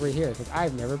boss is over here, because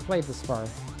I've never played this far.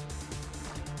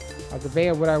 I was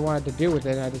debating what I wanted to do with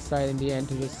it, and I decided in the end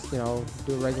to just, you know,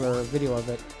 do a regular video of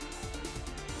it.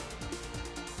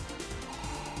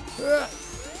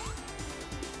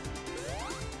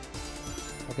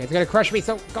 Okay, it's gonna crush me,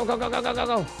 so go, go, go, go, go, go,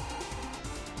 go.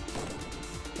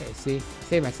 Okay, see?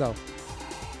 Save myself.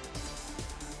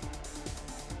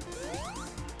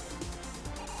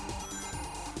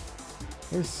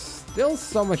 There's still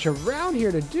so much around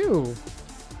here to do.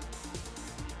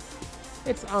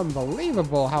 It's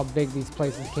unbelievable how big these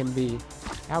places can be.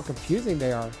 How confusing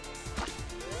they are.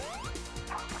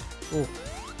 Ooh,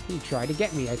 he tried to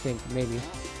get me, I think, maybe.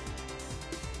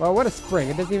 Well, what a spring.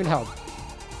 It doesn't even help.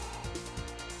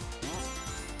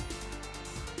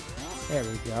 There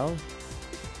we go.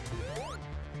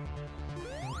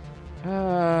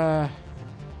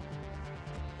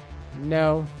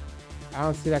 No. I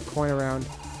don't see that coin around.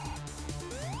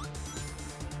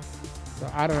 So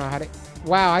I don't know how to...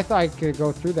 Wow, I thought I could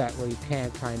go through that. Well, you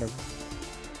can't, kind of.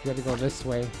 You have to go this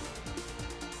way.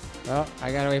 Well,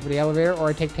 I gotta wait for the elevator, or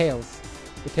I take Tails.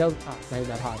 The Tails... Oh, it's not even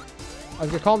that high. I was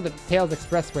gonna call him the Tails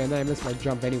Expressway, and then I missed my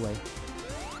jump anyway.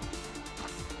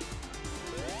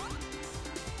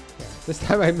 Yeah, this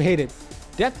time I made it.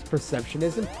 Depth perception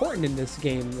is important in this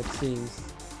game, it seems.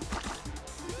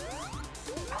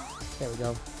 There we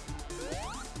go.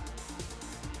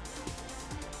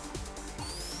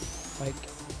 Like,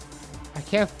 I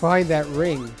can't find that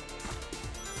ring.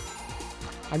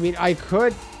 I mean, I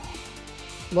could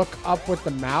look up with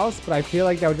the mouse, but I feel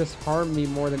like that would just harm me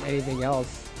more than anything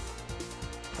else.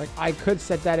 Like, I could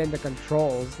set that into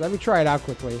controls. Let me try it out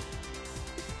quickly.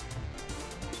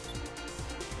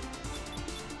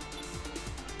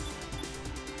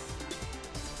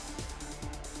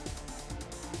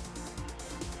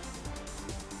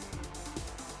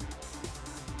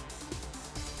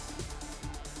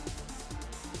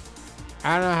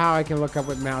 I don't know how I can look up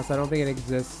with mouse. I don't think it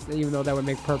exists, even though that would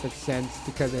make perfect sense,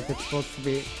 because if it's supposed to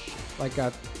be like a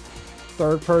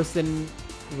third-person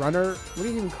runner, what do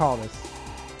you even call this,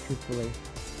 truthfully?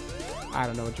 I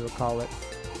don't know what you would call it.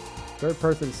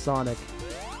 Third-person Sonic.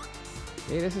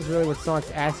 Hey, this is really what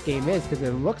Sonic's ass game is, because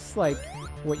it looks like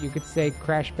what you could say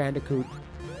Crash Bandicoot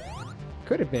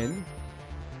could have been,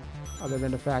 other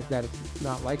than the fact that it's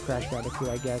not like Crash Bandicoot,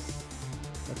 I guess.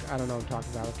 Like, I don't know what I'm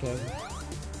talking about, okay?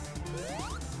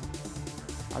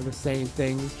 I'm just saying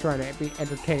things, trying to be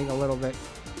entertaining a little bit.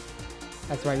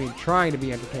 That's what I mean, trying to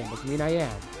be entertaining. Doesn't mean I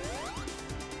am.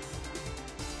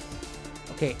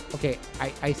 Okay, okay,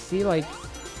 I see, like...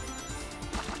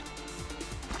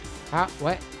 How?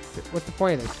 What? What's the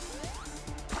point of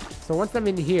this? So once I'm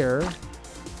in here,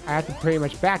 I have to pretty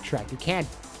much backtrack. You can't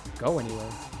go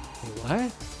anywhere. Wait, what?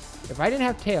 If I didn't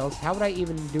have Tails, how would I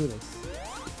even do this?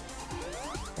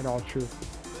 In all truth.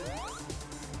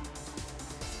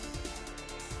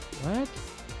 What?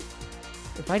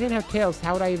 If I didn't have Tails,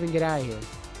 how would I even get out of here?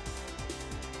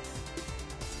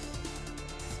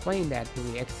 Explain that to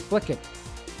me. Explicit.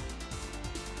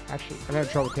 Actually, I'm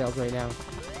having trouble with Tails right now.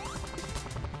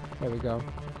 There we go.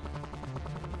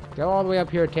 Go all the way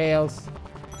up here, Tails.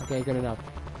 Okay, good enough.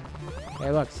 Hey,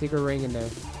 look, secret ring in there.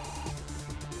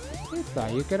 You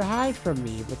thought you could hide from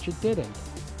me, but you didn't.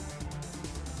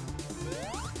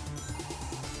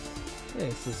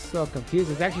 This is so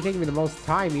confusing. It's actually taking me the most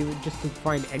time even just to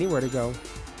find anywhere to go.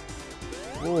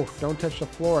 Oh, don't touch the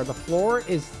floor. The floor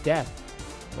is death.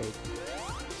 Wait.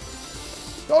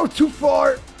 Oh, too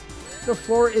far! The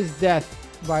floor is death,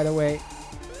 by the way.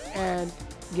 And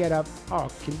get up. Oh,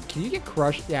 can you get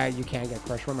crushed? Yeah, you can get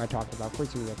crushed. What am I talking about? Of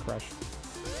course you can get crushed.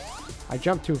 I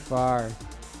jumped too far.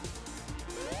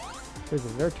 Is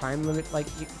there a time limit? Like,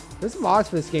 there's mods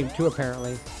for this game too,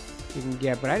 apparently. You can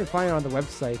get, but I didn't find it on the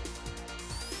website.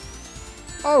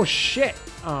 Oh, shit!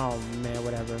 Oh, man,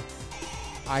 whatever.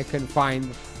 I couldn't find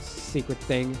the secret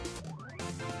thing.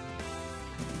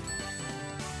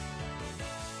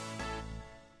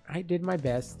 I did my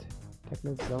best.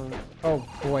 Techno Zone. Oh,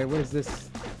 boy, what is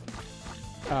this?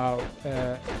 Oh,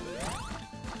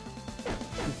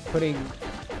 he's putting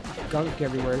gunk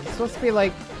everywhere. It's supposed to be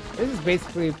like... This is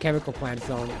basically a chemical plant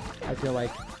zone, I feel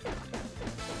like.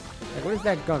 Like, what is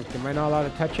that gunk? Am I not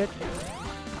allowed to touch it?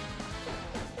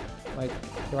 Like...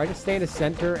 Do I just stay in the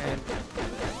center and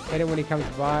hit him when he comes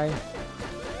by?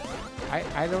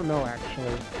 I don't know,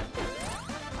 actually.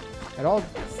 It all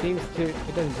seems to...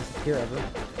 It doesn't disappear ever.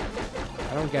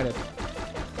 I don't get it.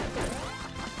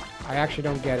 I actually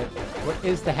don't get it. What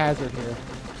is the hazard here?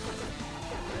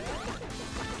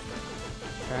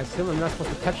 I assume I'm not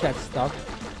supposed to touch that stuff.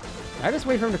 I just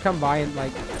wait for him to come by and,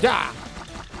 like... Yeah!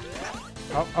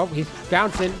 Oh, he's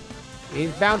bouncing.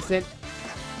 He's bouncing.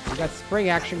 We got spring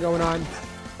action going on.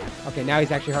 Okay, now he's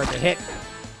actually hard to hit.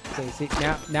 Okay, see,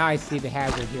 now I see the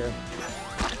hazard here.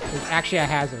 There's actually a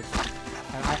hazard.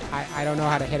 I don't know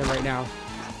how to hit him right now.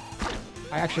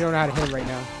 I actually don't know how to hit him right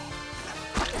now.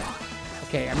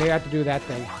 Okay, I may have to do that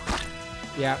thing.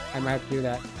 Yeah, I might have to do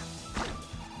that.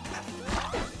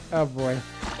 Oh boy.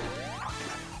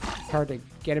 It's hard to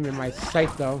get him in my sight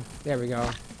though. There we go.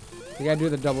 We gotta do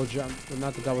the double jump. Well,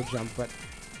 not the double jump, but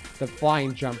the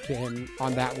flying jump to him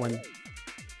on that one.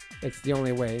 It's the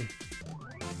only way.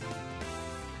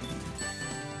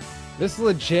 This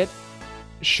legit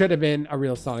should have been a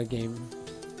real Sonic game.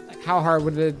 Like, how hard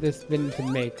would this been to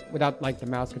make without like the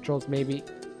mouse controls maybe?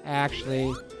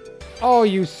 Actually. Oh,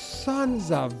 you sons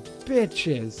of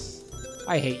bitches.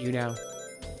 I hate you now.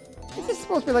 Is this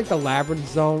supposed to be like the labyrinth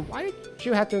zone? Why did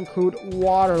you have to include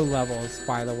water levels,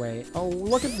 by the way? Oh,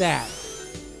 look at that.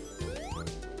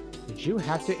 Did you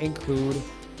have to include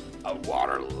a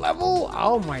water level?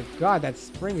 Oh my god, that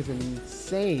spring is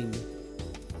insane.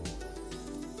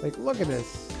 Like, look at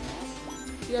this.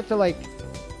 You have to like...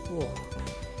 Whoa.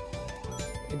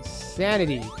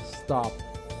 Insanity. Stop.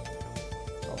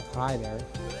 Oh, hi there.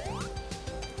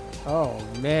 Oh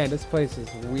man, this place is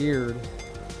weird.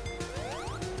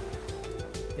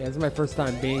 Yeah, this is my first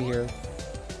time being here.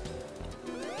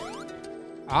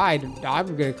 I'm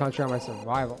gonna concentrate on my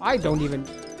survival. I don't even...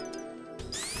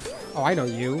 Oh, I know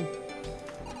you.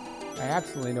 I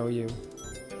absolutely know you.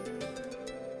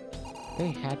 They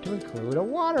had to include a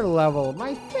water level.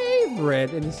 My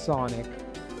favorite in Sonic.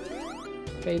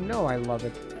 They know I love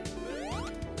it.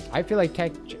 I feel like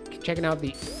checking out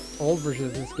the old version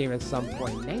of this game at some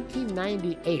point.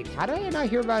 1998. How did I not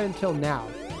hear about it until now?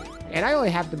 And I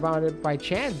only happened about it by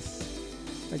chance.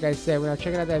 Like I said, when I was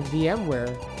checking out that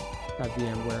VMware. Not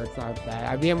VMware, it's not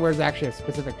that. VMware is actually a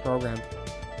specific program.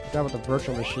 It's not with the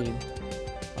virtual machine.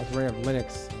 I was running on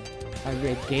Linux. I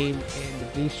made a game in the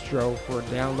distro for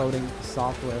downloading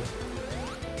software.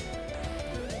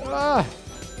 Ah!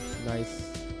 Nice.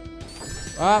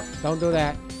 Ah! Don't do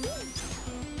that.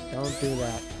 Don't do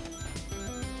that.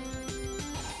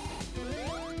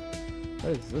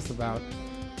 What is this about?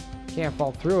 Can't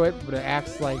fall through it, but it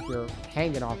acts like you're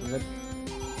hanging off of it.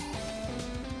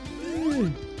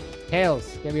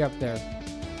 Tails, get me up there.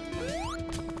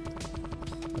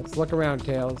 Let's look around,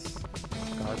 Tails.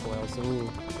 Gargoyles. Ooh.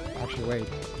 Actually, wait.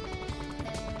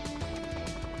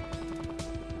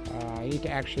 I need to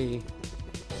actually...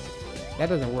 That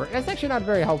doesn't work. That's actually not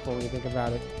very helpful when you think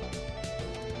about it.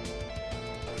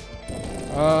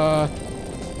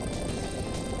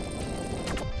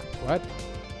 What?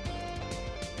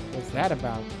 What's that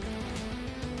about?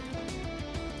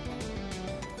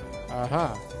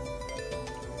 Uh-huh.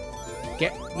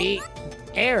 Get me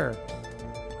air!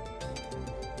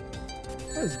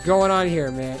 What is going on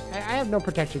here, man? I have no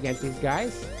protection against these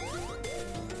guys.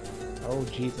 Oh,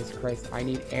 Jesus Christ. I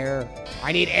need air.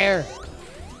 I need air!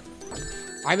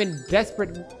 I'm in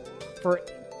desperate for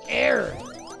air!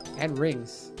 And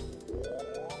rings.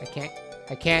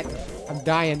 I can't. I'm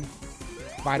dying.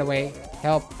 By the way,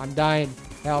 help. I'm dying.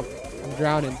 Help. I'm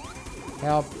drowning.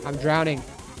 Help. I'm drowning.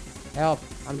 Help.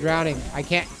 I'm drowning. I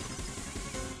can't.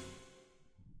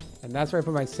 And that's where I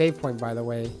put my save point, by the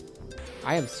way.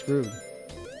 I am screwed.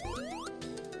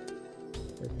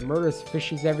 There's murderous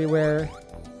fishies everywhere.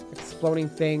 Exploding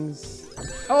things.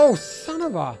 Oh, son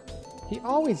of a... He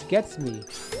always gets me.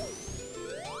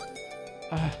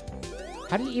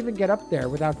 How do you even get up there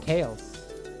without Tails?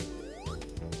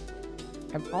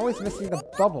 I'm always missing the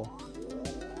bubble.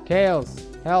 Tails,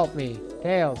 help me.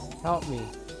 Tails, help me.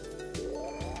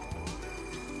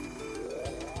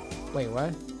 Wait,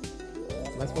 what?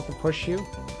 Am I supposed to push you?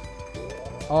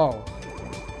 Oh.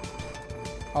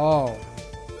 Oh.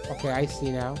 Okay, I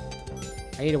see now.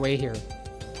 I need a way here.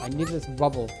 I need this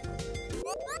bubble.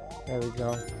 There we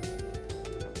go.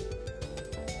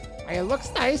 It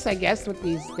looks nice, I guess, with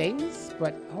these things,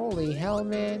 but holy hell,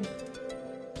 man.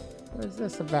 What is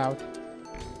this about?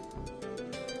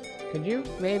 Could you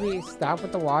maybe stop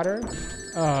with the water?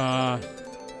 This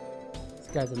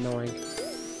guy's annoying.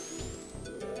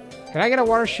 Can I get a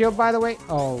water shield, by the way?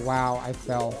 Oh, wow, I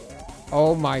fell.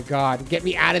 Oh my god. Get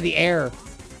me out of the air.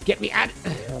 Get me out.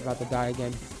 I'm about to die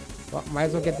again. Well, might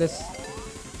as well get this,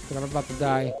 because I'm about to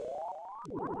die.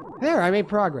 There, I made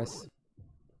progress.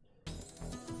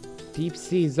 Deep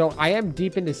sea zone. I am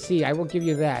deep into sea. I will give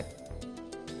you that.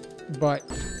 But,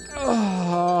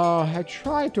 I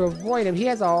tried to avoid him. He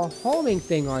has a homing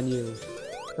thing on you.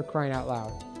 For crying out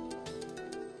loud.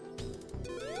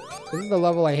 This is the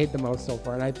level I hate the most so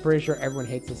far, and I'm pretty sure everyone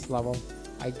hates this level.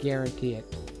 I guarantee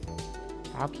it.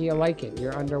 How can you like it?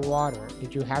 You're underwater.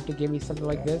 Did you have to give me something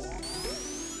like this?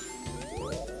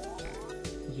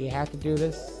 Did you have to do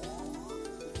this?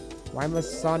 Why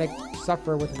must Sonic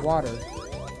suffer with water?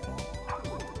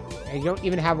 And you don't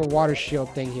even have a water shield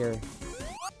thing here.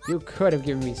 You could have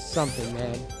given me something,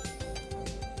 man.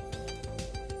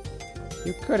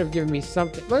 You could have given me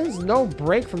something. There's no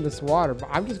break from this water, but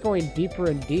I'm just going deeper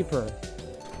and deeper.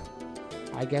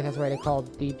 I guess that's why they call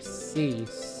it deep sea.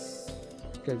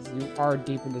 Because you are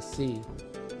deep in the sea.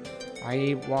 I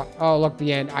need water. Oh, look,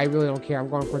 the end. I really don't care. I'm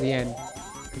going for the end.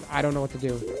 Because I don't know what to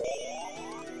do.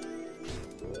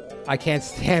 I can't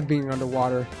stand being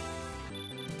underwater.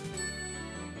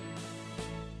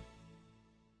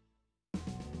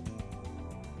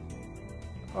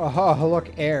 Oh,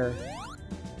 look, air.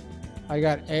 I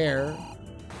got air.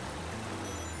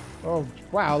 Oh,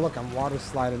 wow, look, I'm water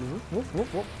sliding. Whoop,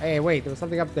 whoop, whoop. Hey, wait, there was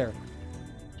something up there.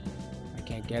 I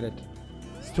can't get it.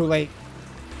 It's too late.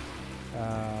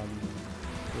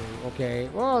 Okay.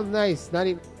 Well, nice. Not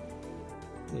even...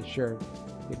 Yeah, sure.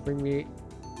 You bring me...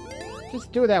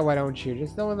 Just do that, why don't you?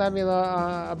 Just don't let me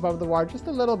above the water just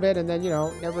a little bit, and then, you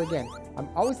know, never again. I'm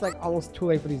always, like, almost too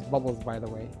late for these bubbles, by the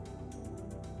way.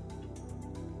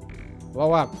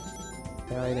 Blow up.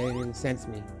 Apparently they didn't even sense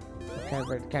me.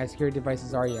 What kind of security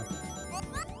devices are you?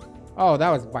 Oh, that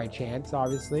was by chance,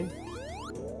 obviously.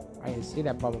 I didn't see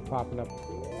that bubble popping up.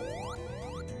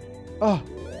 Oh,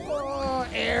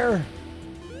 air.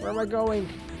 Where am I going?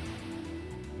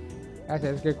 That's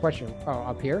a good question. Oh,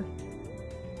 up here?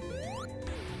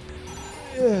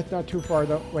 Ugh, not too far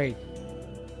though. Wait.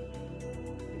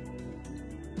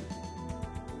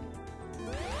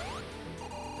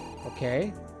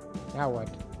 Okay. Now what?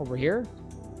 Over here?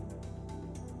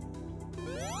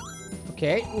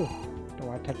 Okay. Ooh. Don't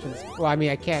want to touch this. Well, I mean,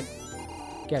 I can't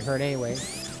get hurt anyway.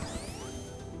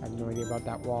 I have no idea about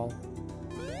that wall.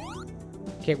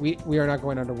 Okay, we are not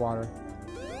going underwater.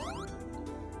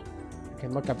 I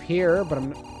can look up here, but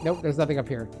I'm... Nope, there's nothing up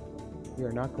here. We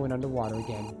are not going underwater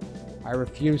again. I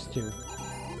refuse to.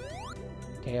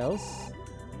 Tails.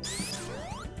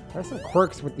 There's some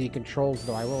quirks with the controls,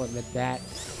 though. I will admit that.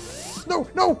 No!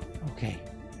 No! Okay.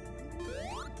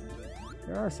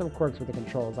 There are some quirks with the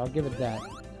controls. I'll give it that.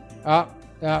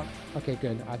 Okay,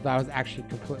 good. I thought I was actually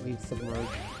completely submerged.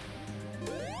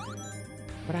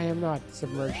 But I am not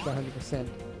submerged 100%.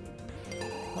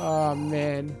 Oh,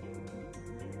 man.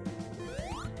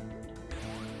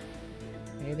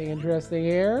 Anything interesting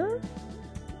here?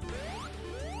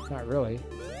 Not really.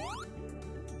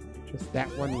 Just that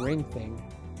one ring thing.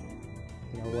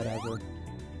 You know, whatever.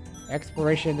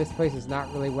 Exploration in this place is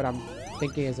not really what I'm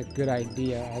thinking is a good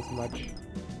idea as much.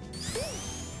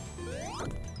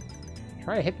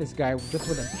 Trying to hit this guy just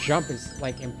with a jump is,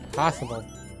 like, impossible.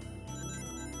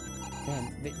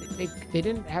 Man, they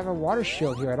didn't have a water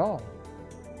shield here at all.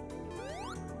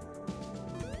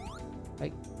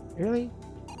 Like, really?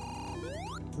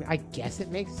 I mean, I guess it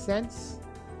makes sense.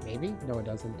 Maybe? No, it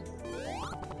doesn't.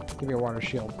 Give me a water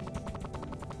shield.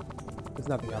 There's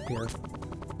nothing up here.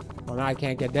 Well, now I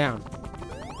can't get down.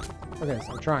 Okay,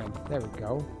 so I'm trying. There we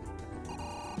go.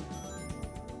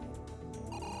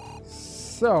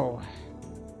 So,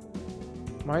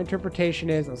 my interpretation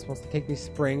is I'm supposed to take these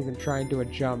springs and try and do a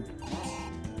jump.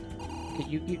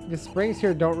 Okay, the springs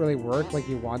here don't really work like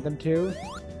you want them to.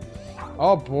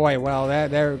 Oh boy, well,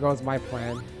 there goes my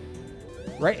plan.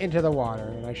 Right into the water,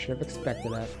 and I should have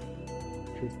expected that,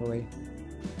 truthfully.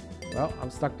 Well, I'm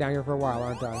stuck down here for a while,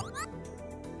 aren't I?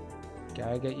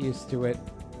 Gotta get used to it.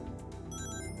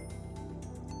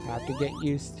 Have to get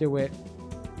used to it.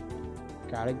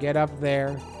 Gotta get up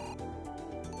there.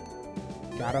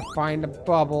 Gotta find a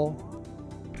bubble.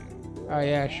 Oh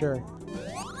yeah, sure.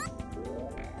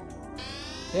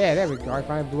 Yeah, there we go. I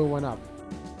finally blew one up.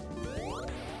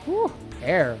 Whew,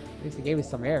 air. At least it gave me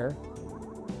some air.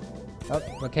 Oh,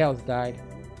 my tails died.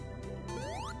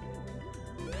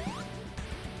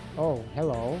 Oh,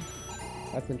 hello.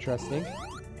 That's interesting.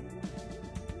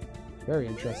 Very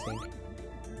interesting.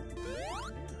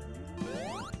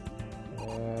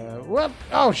 Whoop!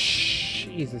 Oh,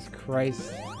 Jesus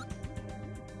Christ.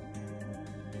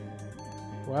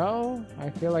 Well, I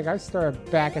feel like I started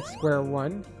back at square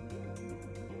one.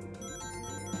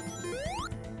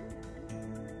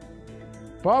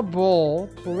 Bubble,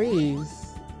 please.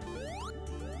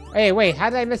 Hey, wait, how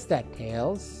did I miss that,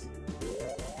 Tails?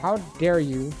 How dare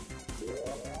you?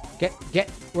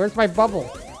 Where's my bubble?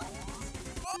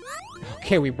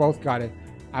 Okay, we both got it.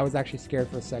 I was actually scared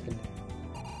for a second.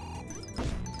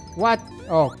 What?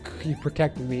 Oh, you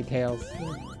protected me, Tails.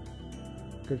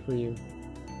 Good for you.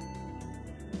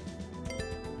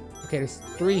 Okay, there's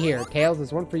 3 here. Tails,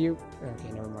 there's 1 for you.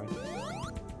 Okay, never mind.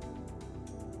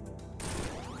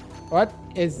 What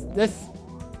is this?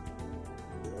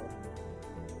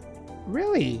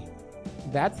 Really?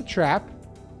 That's a trap.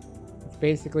 It's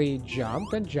basically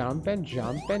jump and jump and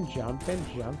jump and jump and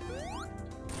jump.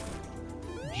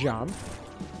 Jump.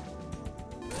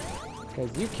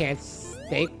 Because you can't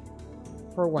stay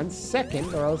for 1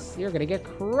 second or else you're gonna get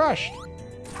crushed.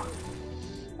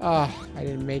 Ah, I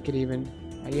didn't make it even.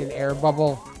 I need an air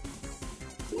bubble.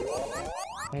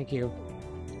 Thank you.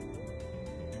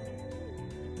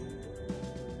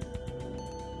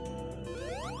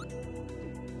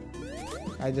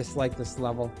 I dislike this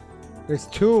level. There's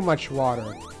too much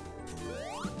water.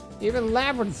 Even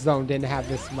Labyrinth Zone didn't have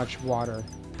this much water.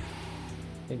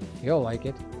 Didn't feel like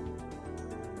it.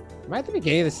 Am I at the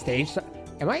beginning of the stage?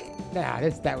 Am I? Nah,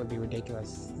 that would be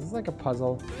ridiculous. This is like a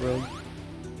puzzle room.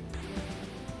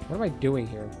 What am I doing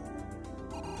here?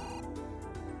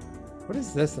 What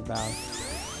is this about?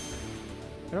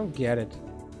 I don't get it.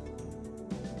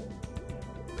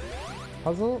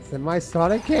 Puzzles in my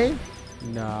Sonic game?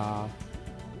 Nah.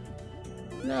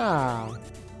 Nah.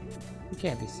 You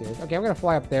can't be serious. Okay, I'm gonna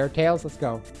fly up there. Tails, let's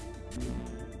go.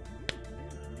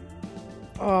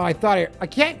 Oh, I thought I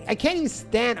can't even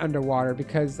stand underwater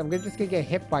because I'm just gonna get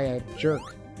hit by a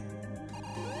jerk.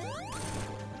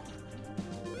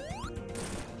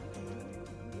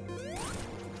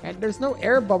 And there's no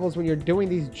air bubbles when you're doing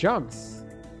these jumps.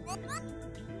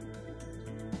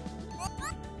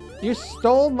 You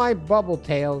stole my bubble,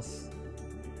 Tails.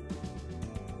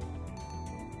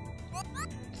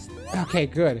 Okay,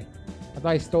 good. I thought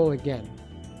I stole it again.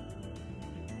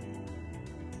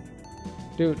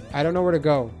 Dude, I don't know where to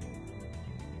go.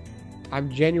 I'm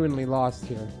genuinely lost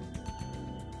here.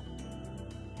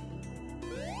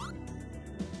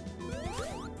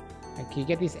 Can you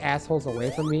get these assholes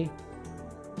away from me?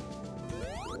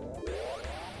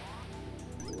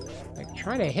 Like,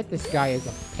 trying to hit this guy is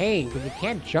a pain because you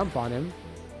can't jump on him.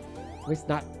 At least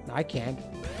not... I can't.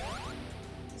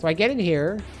 So I get in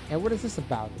here, and what is this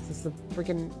about? Is this a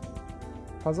freaking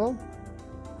puzzle?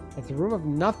 It's a room of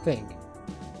nothing.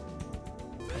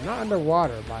 I'm not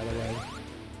underwater, by the way.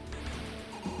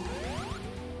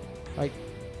 Like,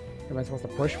 am I supposed to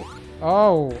push?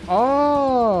 Oh!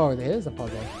 Oh! It is a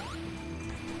puzzle.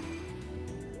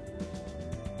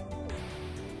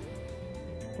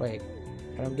 Wait,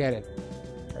 I don't get it.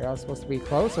 Are y'all supposed to be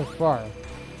close or far?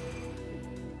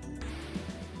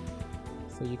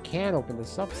 So you can open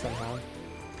this up somehow.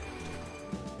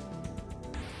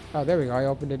 Oh, there we go. I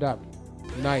opened it up.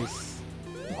 Nice.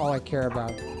 All I care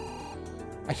about.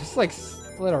 I just like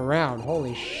slid around.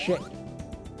 Holy shit.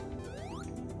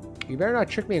 You better not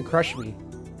trick me and crush me.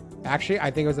 Actually,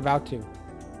 I think it was about to.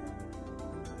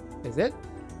 Is it?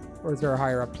 Or is there a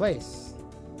higher up place?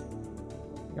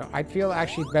 You know, I'd feel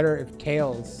actually better if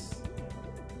Tails...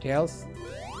 Tails?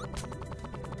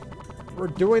 We're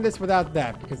doing this without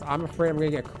that because I'm afraid I'm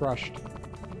gonna get crushed.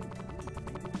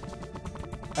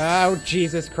 Oh,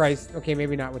 Jesus Christ. Okay,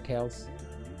 maybe not with Tails.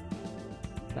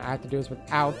 Now I have to do this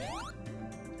without...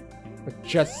 with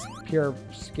just pure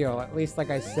skill. At least, like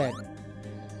I said.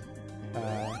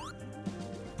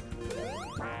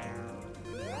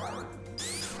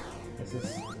 This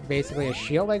is basically a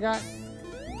shield I got.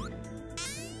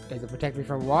 Does it protect me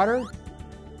from water?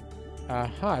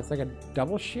 Uh-huh, it's like a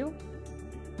double shield?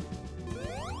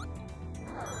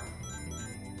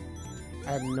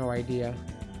 I have no idea.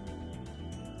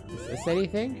 Is this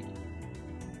anything?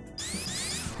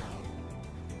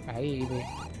 I even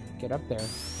get up there.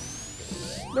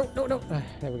 No, no, no.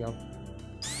 There we go.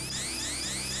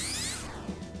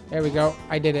 There we go.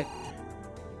 I did it.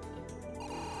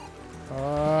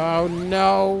 Oh,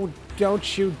 no.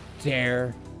 Don't you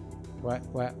dare. What?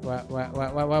 Where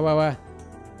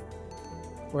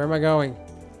am I going?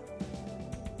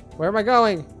 Where am I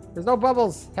going? There's no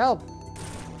bubbles. Help.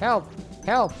 Help.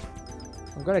 Help.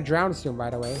 I'm gonna drown soon, by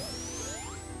the way.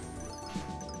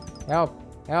 Help.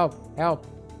 Help. Help.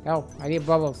 Help. I need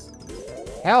bubbles.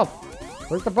 Help.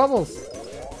 Where's the bubbles?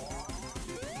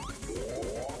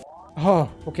 Oh,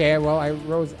 okay. Well, I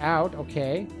rose out.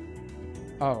 Okay.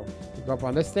 Oh, you go up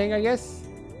on this thing, I guess?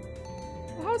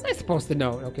 Well, how was I supposed to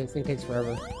know? Okay, this thing takes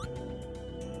forever.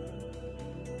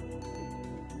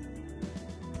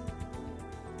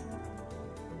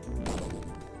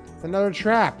 It's another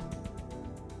trap.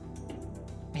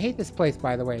 I hate this place,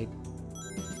 by the way.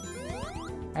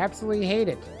 I absolutely hate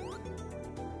it.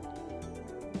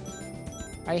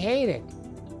 I hate it.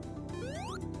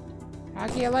 How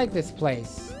can you like this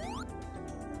place?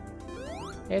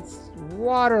 It's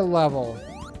water level.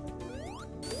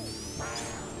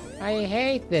 I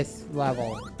hate this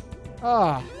level.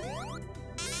 Oh.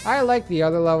 I like the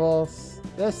other levels.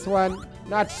 This one,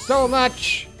 not so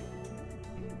much.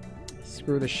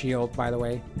 Screw the shield, by the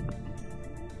way.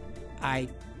 I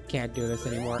can't do this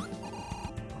anymore.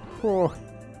 Whew.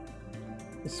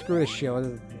 Screw the shield.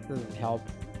 It doesn't help.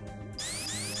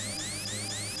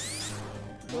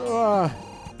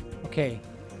 Okay.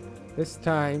 This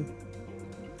time,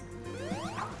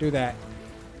 do that.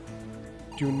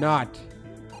 Do not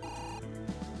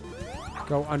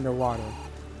go underwater.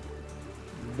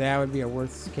 That would be a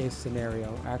worst case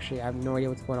scenario. Actually, I have no idea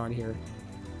what's going on here.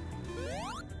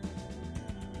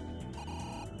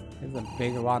 There's a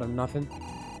big lot of nothing.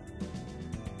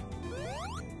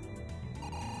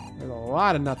 There's a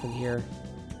lot of nothing here.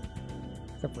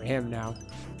 Except for him now.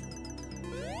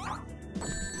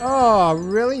 Oh,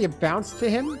 really? You bounced to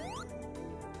him?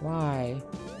 Why?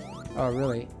 Oh,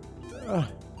 really? Ugh.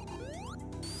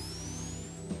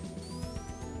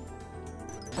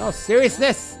 Oh,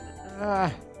 seriousness!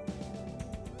 I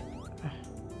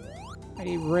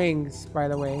need rings, by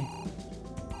the way.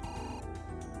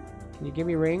 Can you give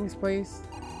me rings, please?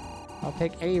 I'll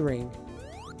take any ring.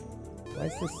 Why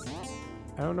is this...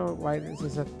 I don't know why this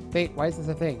is a thing. Why is this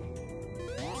a thing?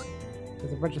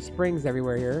 There's a bunch of springs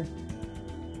everywhere here.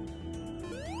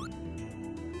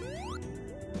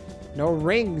 No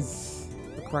rings!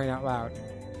 For crying out loud.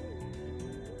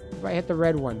 If I hit the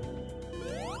red one.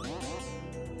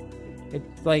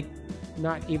 It's like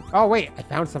not even... Oh wait, I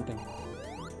found something.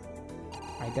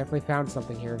 I definitely found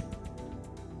something here.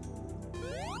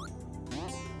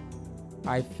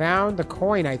 I found the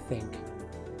coin, I think.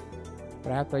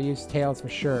 But I have to use tails for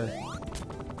sure.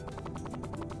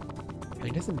 I mean,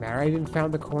 it doesn't matter. I even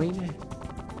found the coin.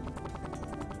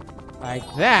 Like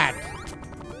that!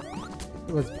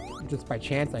 It was just by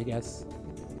chance, I guess.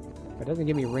 But it doesn't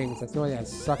give me rings. That's the only thing that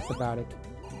sucks about it.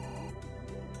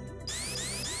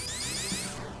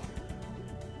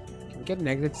 Can we get an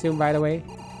exit soon, by the way?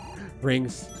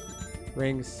 Rings.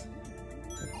 Rings.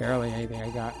 Barely anything I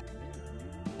got.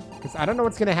 Because I don't know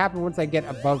what's going to happen once I get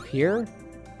above here.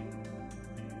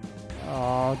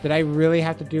 Oh, did I really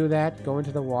have to do that? Go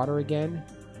into the water again?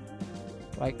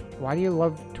 Like, why do you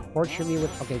love torture me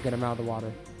with... Okay, good, I'm out of the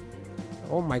water.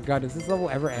 Oh my god, does this level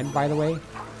ever end, by the way?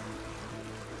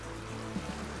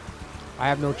 I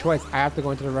have no choice. I have to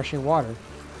go into the rushing water.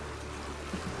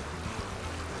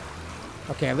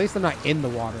 Okay, at least I'm not in the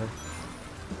water.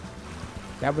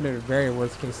 That would have been a very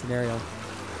worst case scenario.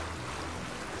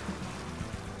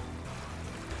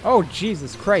 Oh,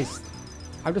 Jesus Christ.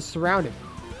 I'm just surrounded.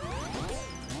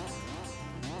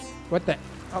 What the...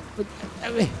 Oh,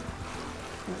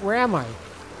 where am I?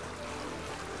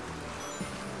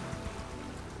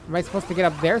 Am I supposed to get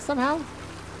up there somehow?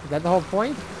 Is that the whole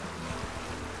point?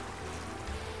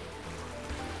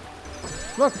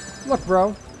 Look! Look,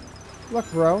 bro! Look,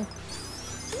 bro!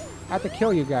 I have to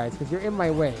kill you guys because you're in my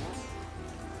way.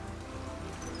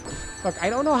 Look, I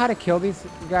don't know how to kill these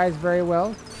guys very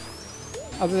well.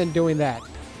 Other than doing that.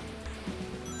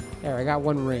 There, I got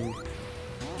one ring.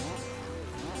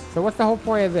 So what's the whole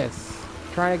point of this?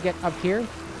 Trying to get up here?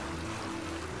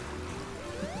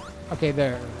 Okay,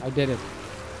 there. I did it.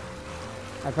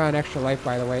 I found extra life,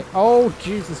 by the way. Oh,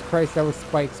 Jesus Christ, that was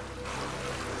spikes.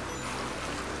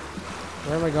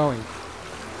 Where am I going?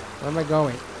 Where am I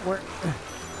going? Where?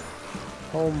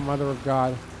 Oh, mother of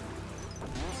God.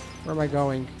 Where am I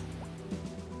going?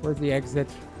 Where's the exit?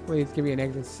 Please give me an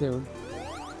exit soon.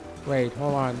 Wait,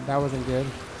 hold on. That wasn't good.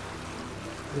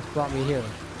 This brought me here.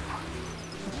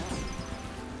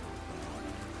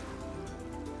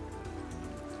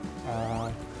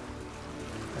 Are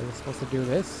you supposed to do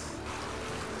this?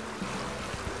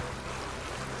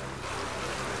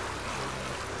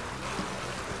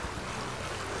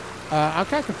 I'm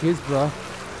kind of confused, bro.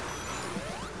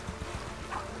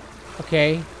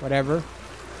 Okay, whatever.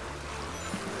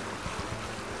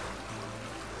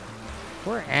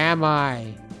 Where am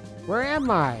I? Where am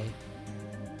I?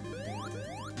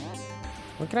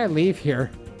 When can I leave here?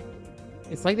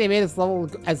 It's like they made this level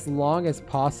as long as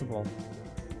possible.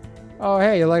 Oh,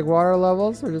 hey, you like water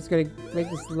levels? We're just gonna make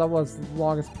this level as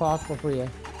long as possible for you.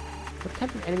 What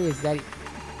type of enemy is that?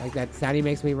 Like that sound he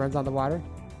makes when he runs on the water?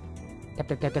 Tap,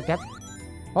 tap, tap, tap, tap.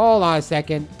 Hold on a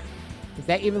second. Is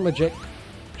that even legit?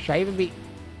 Should I even be...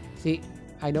 See,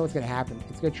 I know what's gonna happen.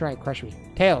 It's gonna try and crush me.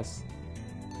 Tails.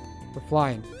 We're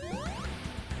flying.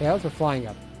 Tails, we're flying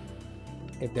up.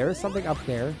 If there is something up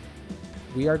there,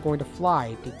 we are going to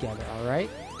fly together, alright?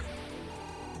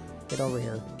 Get over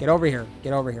here. Get over here.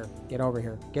 Get over here. Get over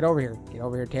here. Get over here. Get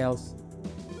over here, Tails.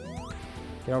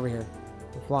 Get over here.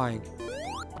 We're flying.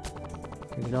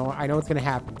 Because you know, I know what's going to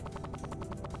happen.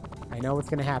 I know what's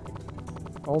going to happen.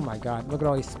 Oh my god. Look at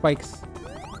all these spikes.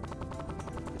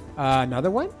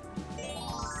 Another one?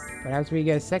 What happens when you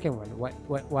get a second one? What?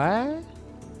 I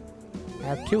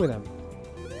have two of them.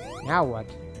 Now what?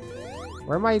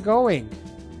 Where am I going?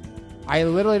 I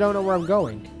literally don't know where I'm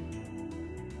going.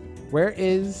 Where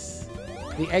is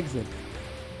the exit?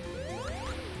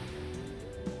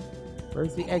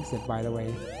 Where's the exit, by the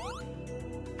way?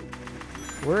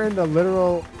 We're in the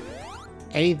literal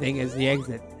anything is the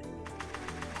exit.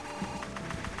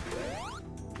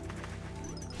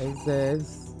 This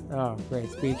is... Oh, great.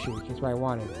 Speed shoes. That's what I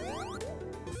wanted.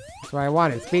 That's what I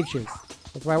wanted. Speed shoes.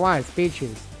 That's what I wanted. Speed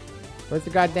shoes. Where's the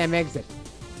goddamn exit?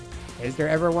 Is there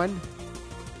ever one?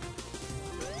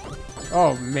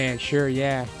 Oh, man. Sure,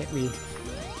 yeah. Hit me.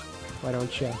 Why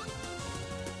don't you?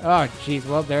 Oh, jeez.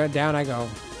 Well, there, down I go.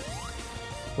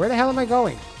 Where the hell am I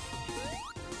going?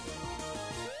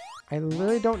 I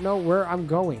literally don't know where I'm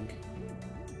going.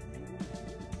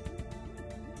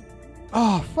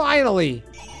 Oh, finally!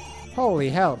 Holy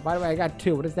hell. By the way, I got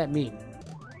 2. What does that mean?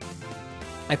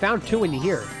 I found 2 in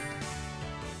here.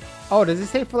 Oh, does it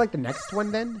say for like the next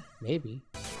one then? Maybe.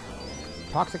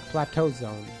 Toxic Plateau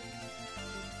Zone.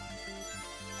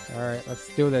 Alright,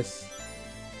 let's do this.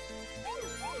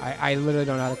 I literally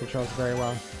don't know how to control this very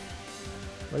well.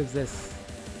 What is this?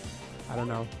 I don't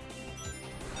know.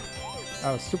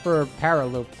 Oh, super para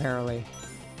loop, apparently.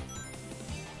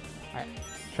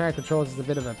 Trying to control this is a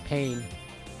bit of a pain.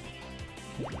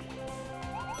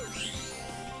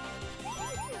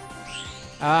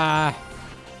 You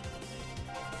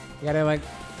gotta, like,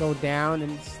 go down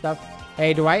and stuff.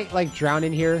 Hey, do I, like, drown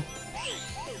in here?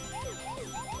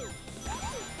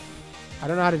 I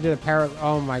don't know how to do the para...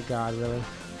 Oh, my God, really?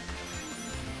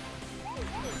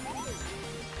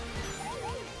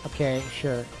 Okay,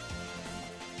 sure.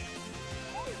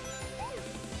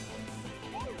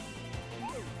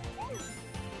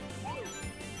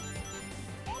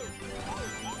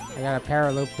 I got a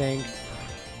para loop thing.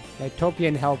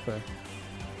 Utopian Helper.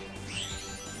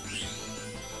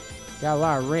 Got a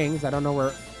lot of rings. I don't know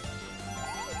where...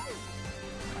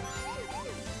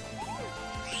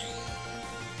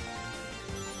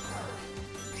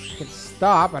 You can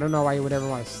stop. I don't know why you would ever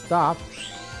want to stop.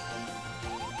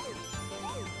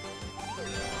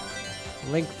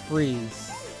 Link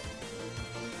freeze.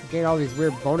 Gain all these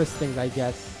weird bonus things, I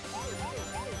guess.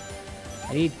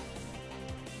 I need...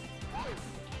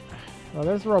 Well,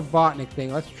 there's a Robotnik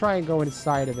thing. Let's try and go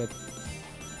inside of it.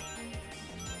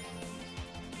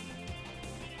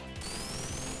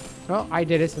 Oh, I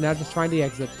did it, so now just find the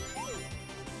exit.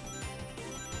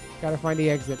 Gotta find the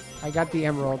exit. I got the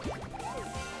emerald.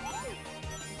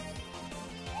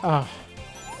 Ah,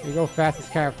 you go fast, it's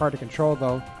kind of hard to control,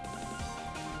 though.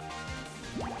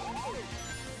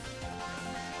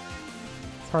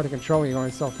 It's hard to control when you're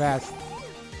going so fast.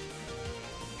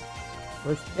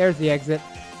 There's the exit.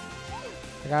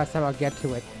 I gotta somehow get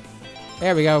to it.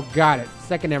 There we go. Got it.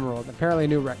 Second emerald. Apparently a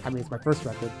new record. I mean, it's my first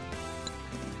record.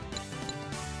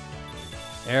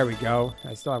 There we go.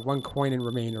 I still have 1 coin in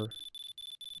remainder.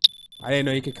 I didn't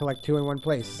know you could collect 2 in one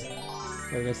place.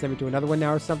 Are they gonna send me to another one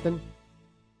now or something?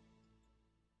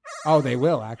 Oh, they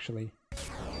will, actually.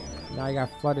 Now I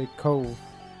got Flooded Cove.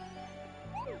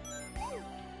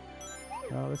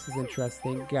 Oh, this is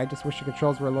interesting. Yeah, I just wish the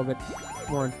controls were a little bit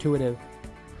more intuitive.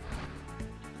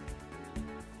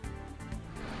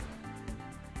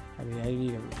 I mean, I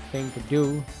need a thing to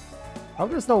do. I hope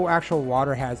there's no actual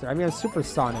water hazard. I mean, it's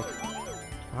supersonic.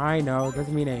 I know.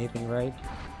 Doesn't mean anything, right?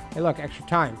 Hey, look. Extra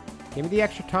time. Give me the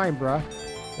extra time, bruh.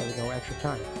 There we go. Extra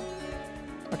time.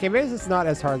 Okay, maybe it's not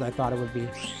as hard as I thought it would be.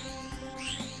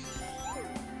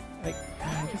 Like,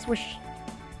 I just wish...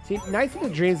 See, Nights of the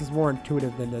Dreams is more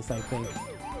intuitive than this, I think.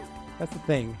 That's the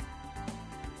thing.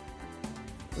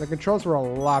 The controls were a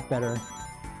lot better.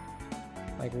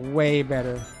 Like, way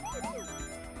better.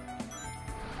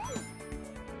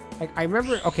 Like, I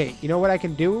remember... Okay, you know what I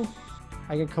can do?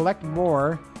 I can collect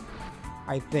more,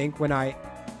 I think, when I...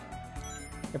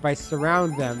 If I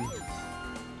surround them.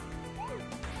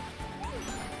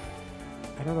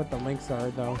 I don't know what the links are,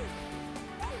 though.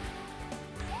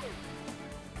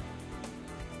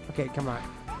 Okay, come on.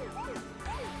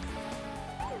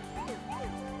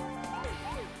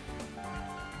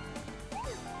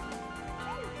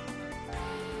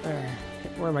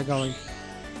 Where am I going?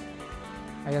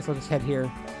 I guess I'll just head here.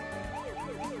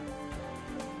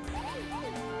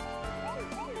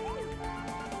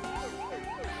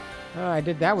 I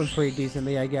did that one pretty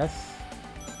decently, I guess.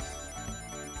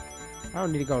 I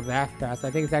don't need to go that fast.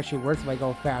 I think it's actually worse if I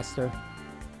go faster.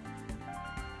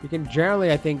 You can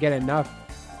generally, I think, get enough.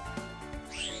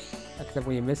 Except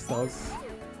when you miss those.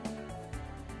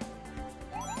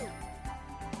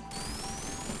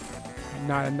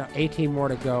 Not enough. 18 more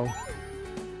to go.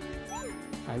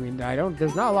 I mean,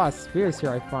 there's not a lot of spheres here,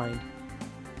 I find.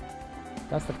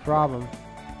 That's the problem.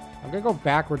 I'm gonna go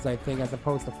backwards, I think, as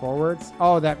opposed to forwards.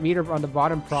 Oh, that meter on the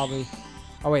bottom probably...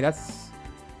 Oh, wait, that's...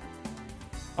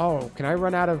 Oh, can I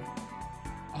run out of...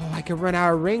 Oh, I can run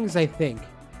out of rings, I think.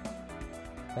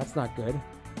 That's not good.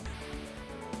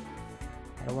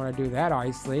 I don't want to do that,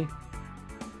 obviously.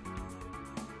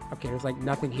 Okay, there's like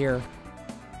nothing here.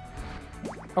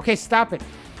 Okay, stop it,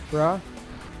 bruh.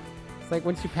 It's like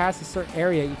once you pass a certain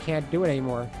area, you can't do it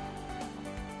anymore.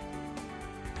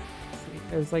 See,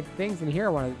 there's like things in here I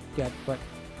want to get, but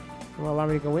it won't allow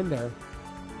me to go in there.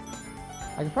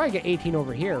 I can probably get 18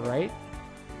 over here, right?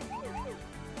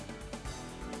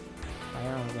 I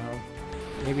don't know.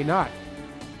 Maybe not.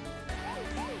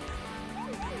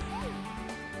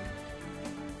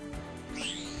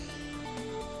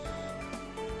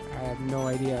 I have no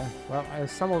idea. Well,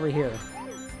 there's some over here.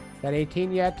 Is that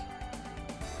 18 yet?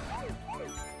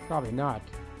 Probably not.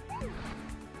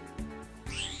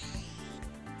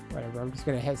 Whatever, I'm just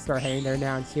gonna start heading there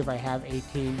now and see if I have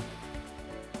 18.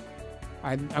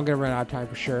 I'm gonna run out of time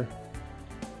for sure.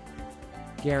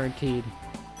 Guaranteed.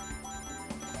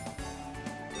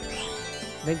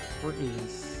 Think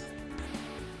freeze.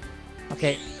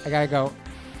 Okay, I gotta go.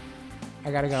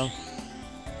 I gotta go.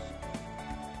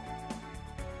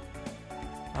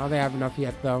 I don't think I have enough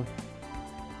yet, though.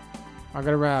 I'm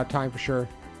gonna run out of time for sure.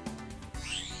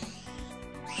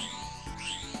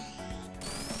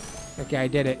 Okay, I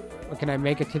did it. But can I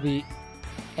make it to the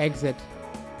exit?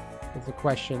 Is the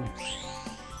question.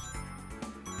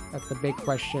 That's the big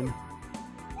question.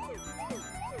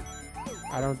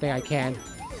 I don't think I can.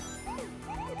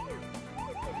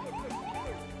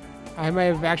 I might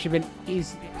have actually been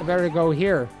easy. Better to go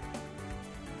here.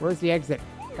 Where's the exit?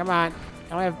 Come on.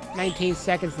 I only have 19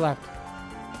 seconds left.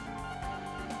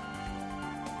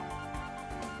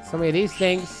 So many of these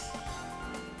things.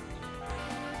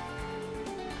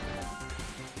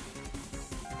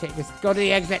 Okay, just go to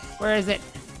the exit. Where is it?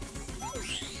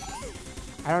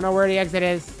 I don't know where the exit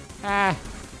is. Ah.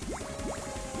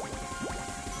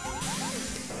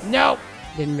 Nope.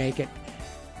 Didn't make it.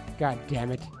 God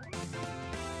damn it.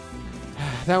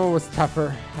 That one was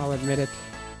tougher. I'll admit it.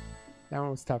 That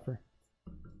one was tougher.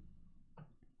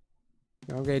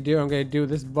 What I'm gonna do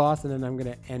this boss and then I'm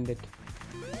gonna end it.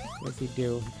 What does he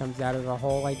do? He comes out of the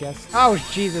hole, I guess. Oh,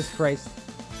 Jesus Christ.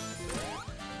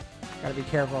 Gotta be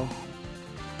careful.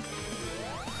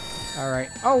 Alright.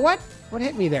 Oh, what? What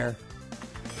hit me there?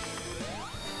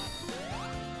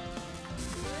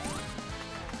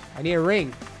 I need a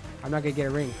ring. I'm not gonna get a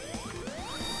ring.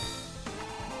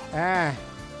 Ah.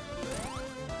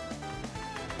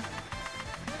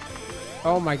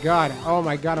 Oh my god. Oh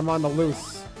my god, I'm on the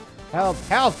loose. Help!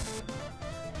 Help!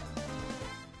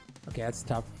 Okay, that's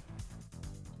tough.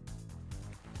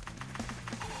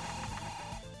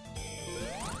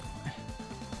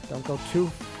 Don't go too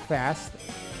fast.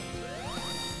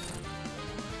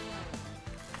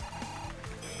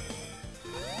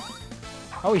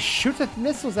 Oh, he shoots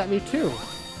missiles at me too.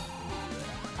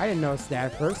 I didn't notice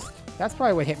that at first. That's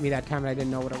probably what hit me that time and I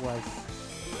didn't know what it was.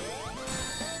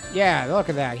 Yeah, look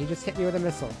at that. He just hit me with a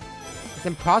missile. It's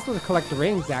impossible to collect the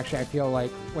rings, actually, I feel like,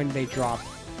 when they drop.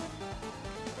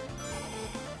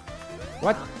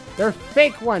 What? They're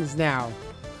fake ones now.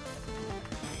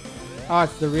 Oh,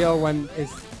 it's the real one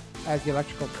has the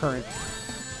electrical current.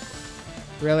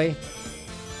 Really?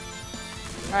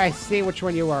 I see which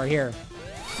one you are. Here.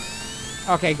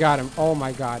 Okay, got him. Oh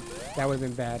my god. That would have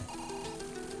been bad.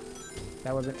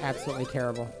 That would have been absolutely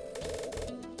terrible.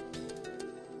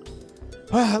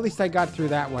 Well, at least I got through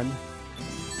that one.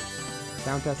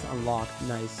 Sound test unlocked.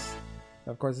 Nice.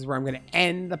 Of course, this is where I'm going to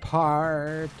end the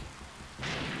part.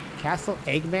 Castle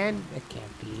Eggman? That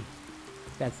can't be.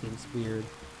 That seems weird.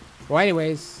 Well,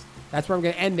 anyways, that's where I'm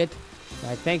going to end it.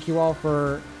 I thank you all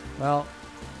for, well,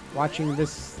 watching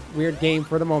this weird game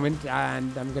for the moment.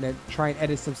 And I'm going to try and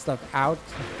edit some stuff out.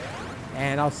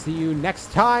 And I'll see you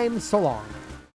next time. So long.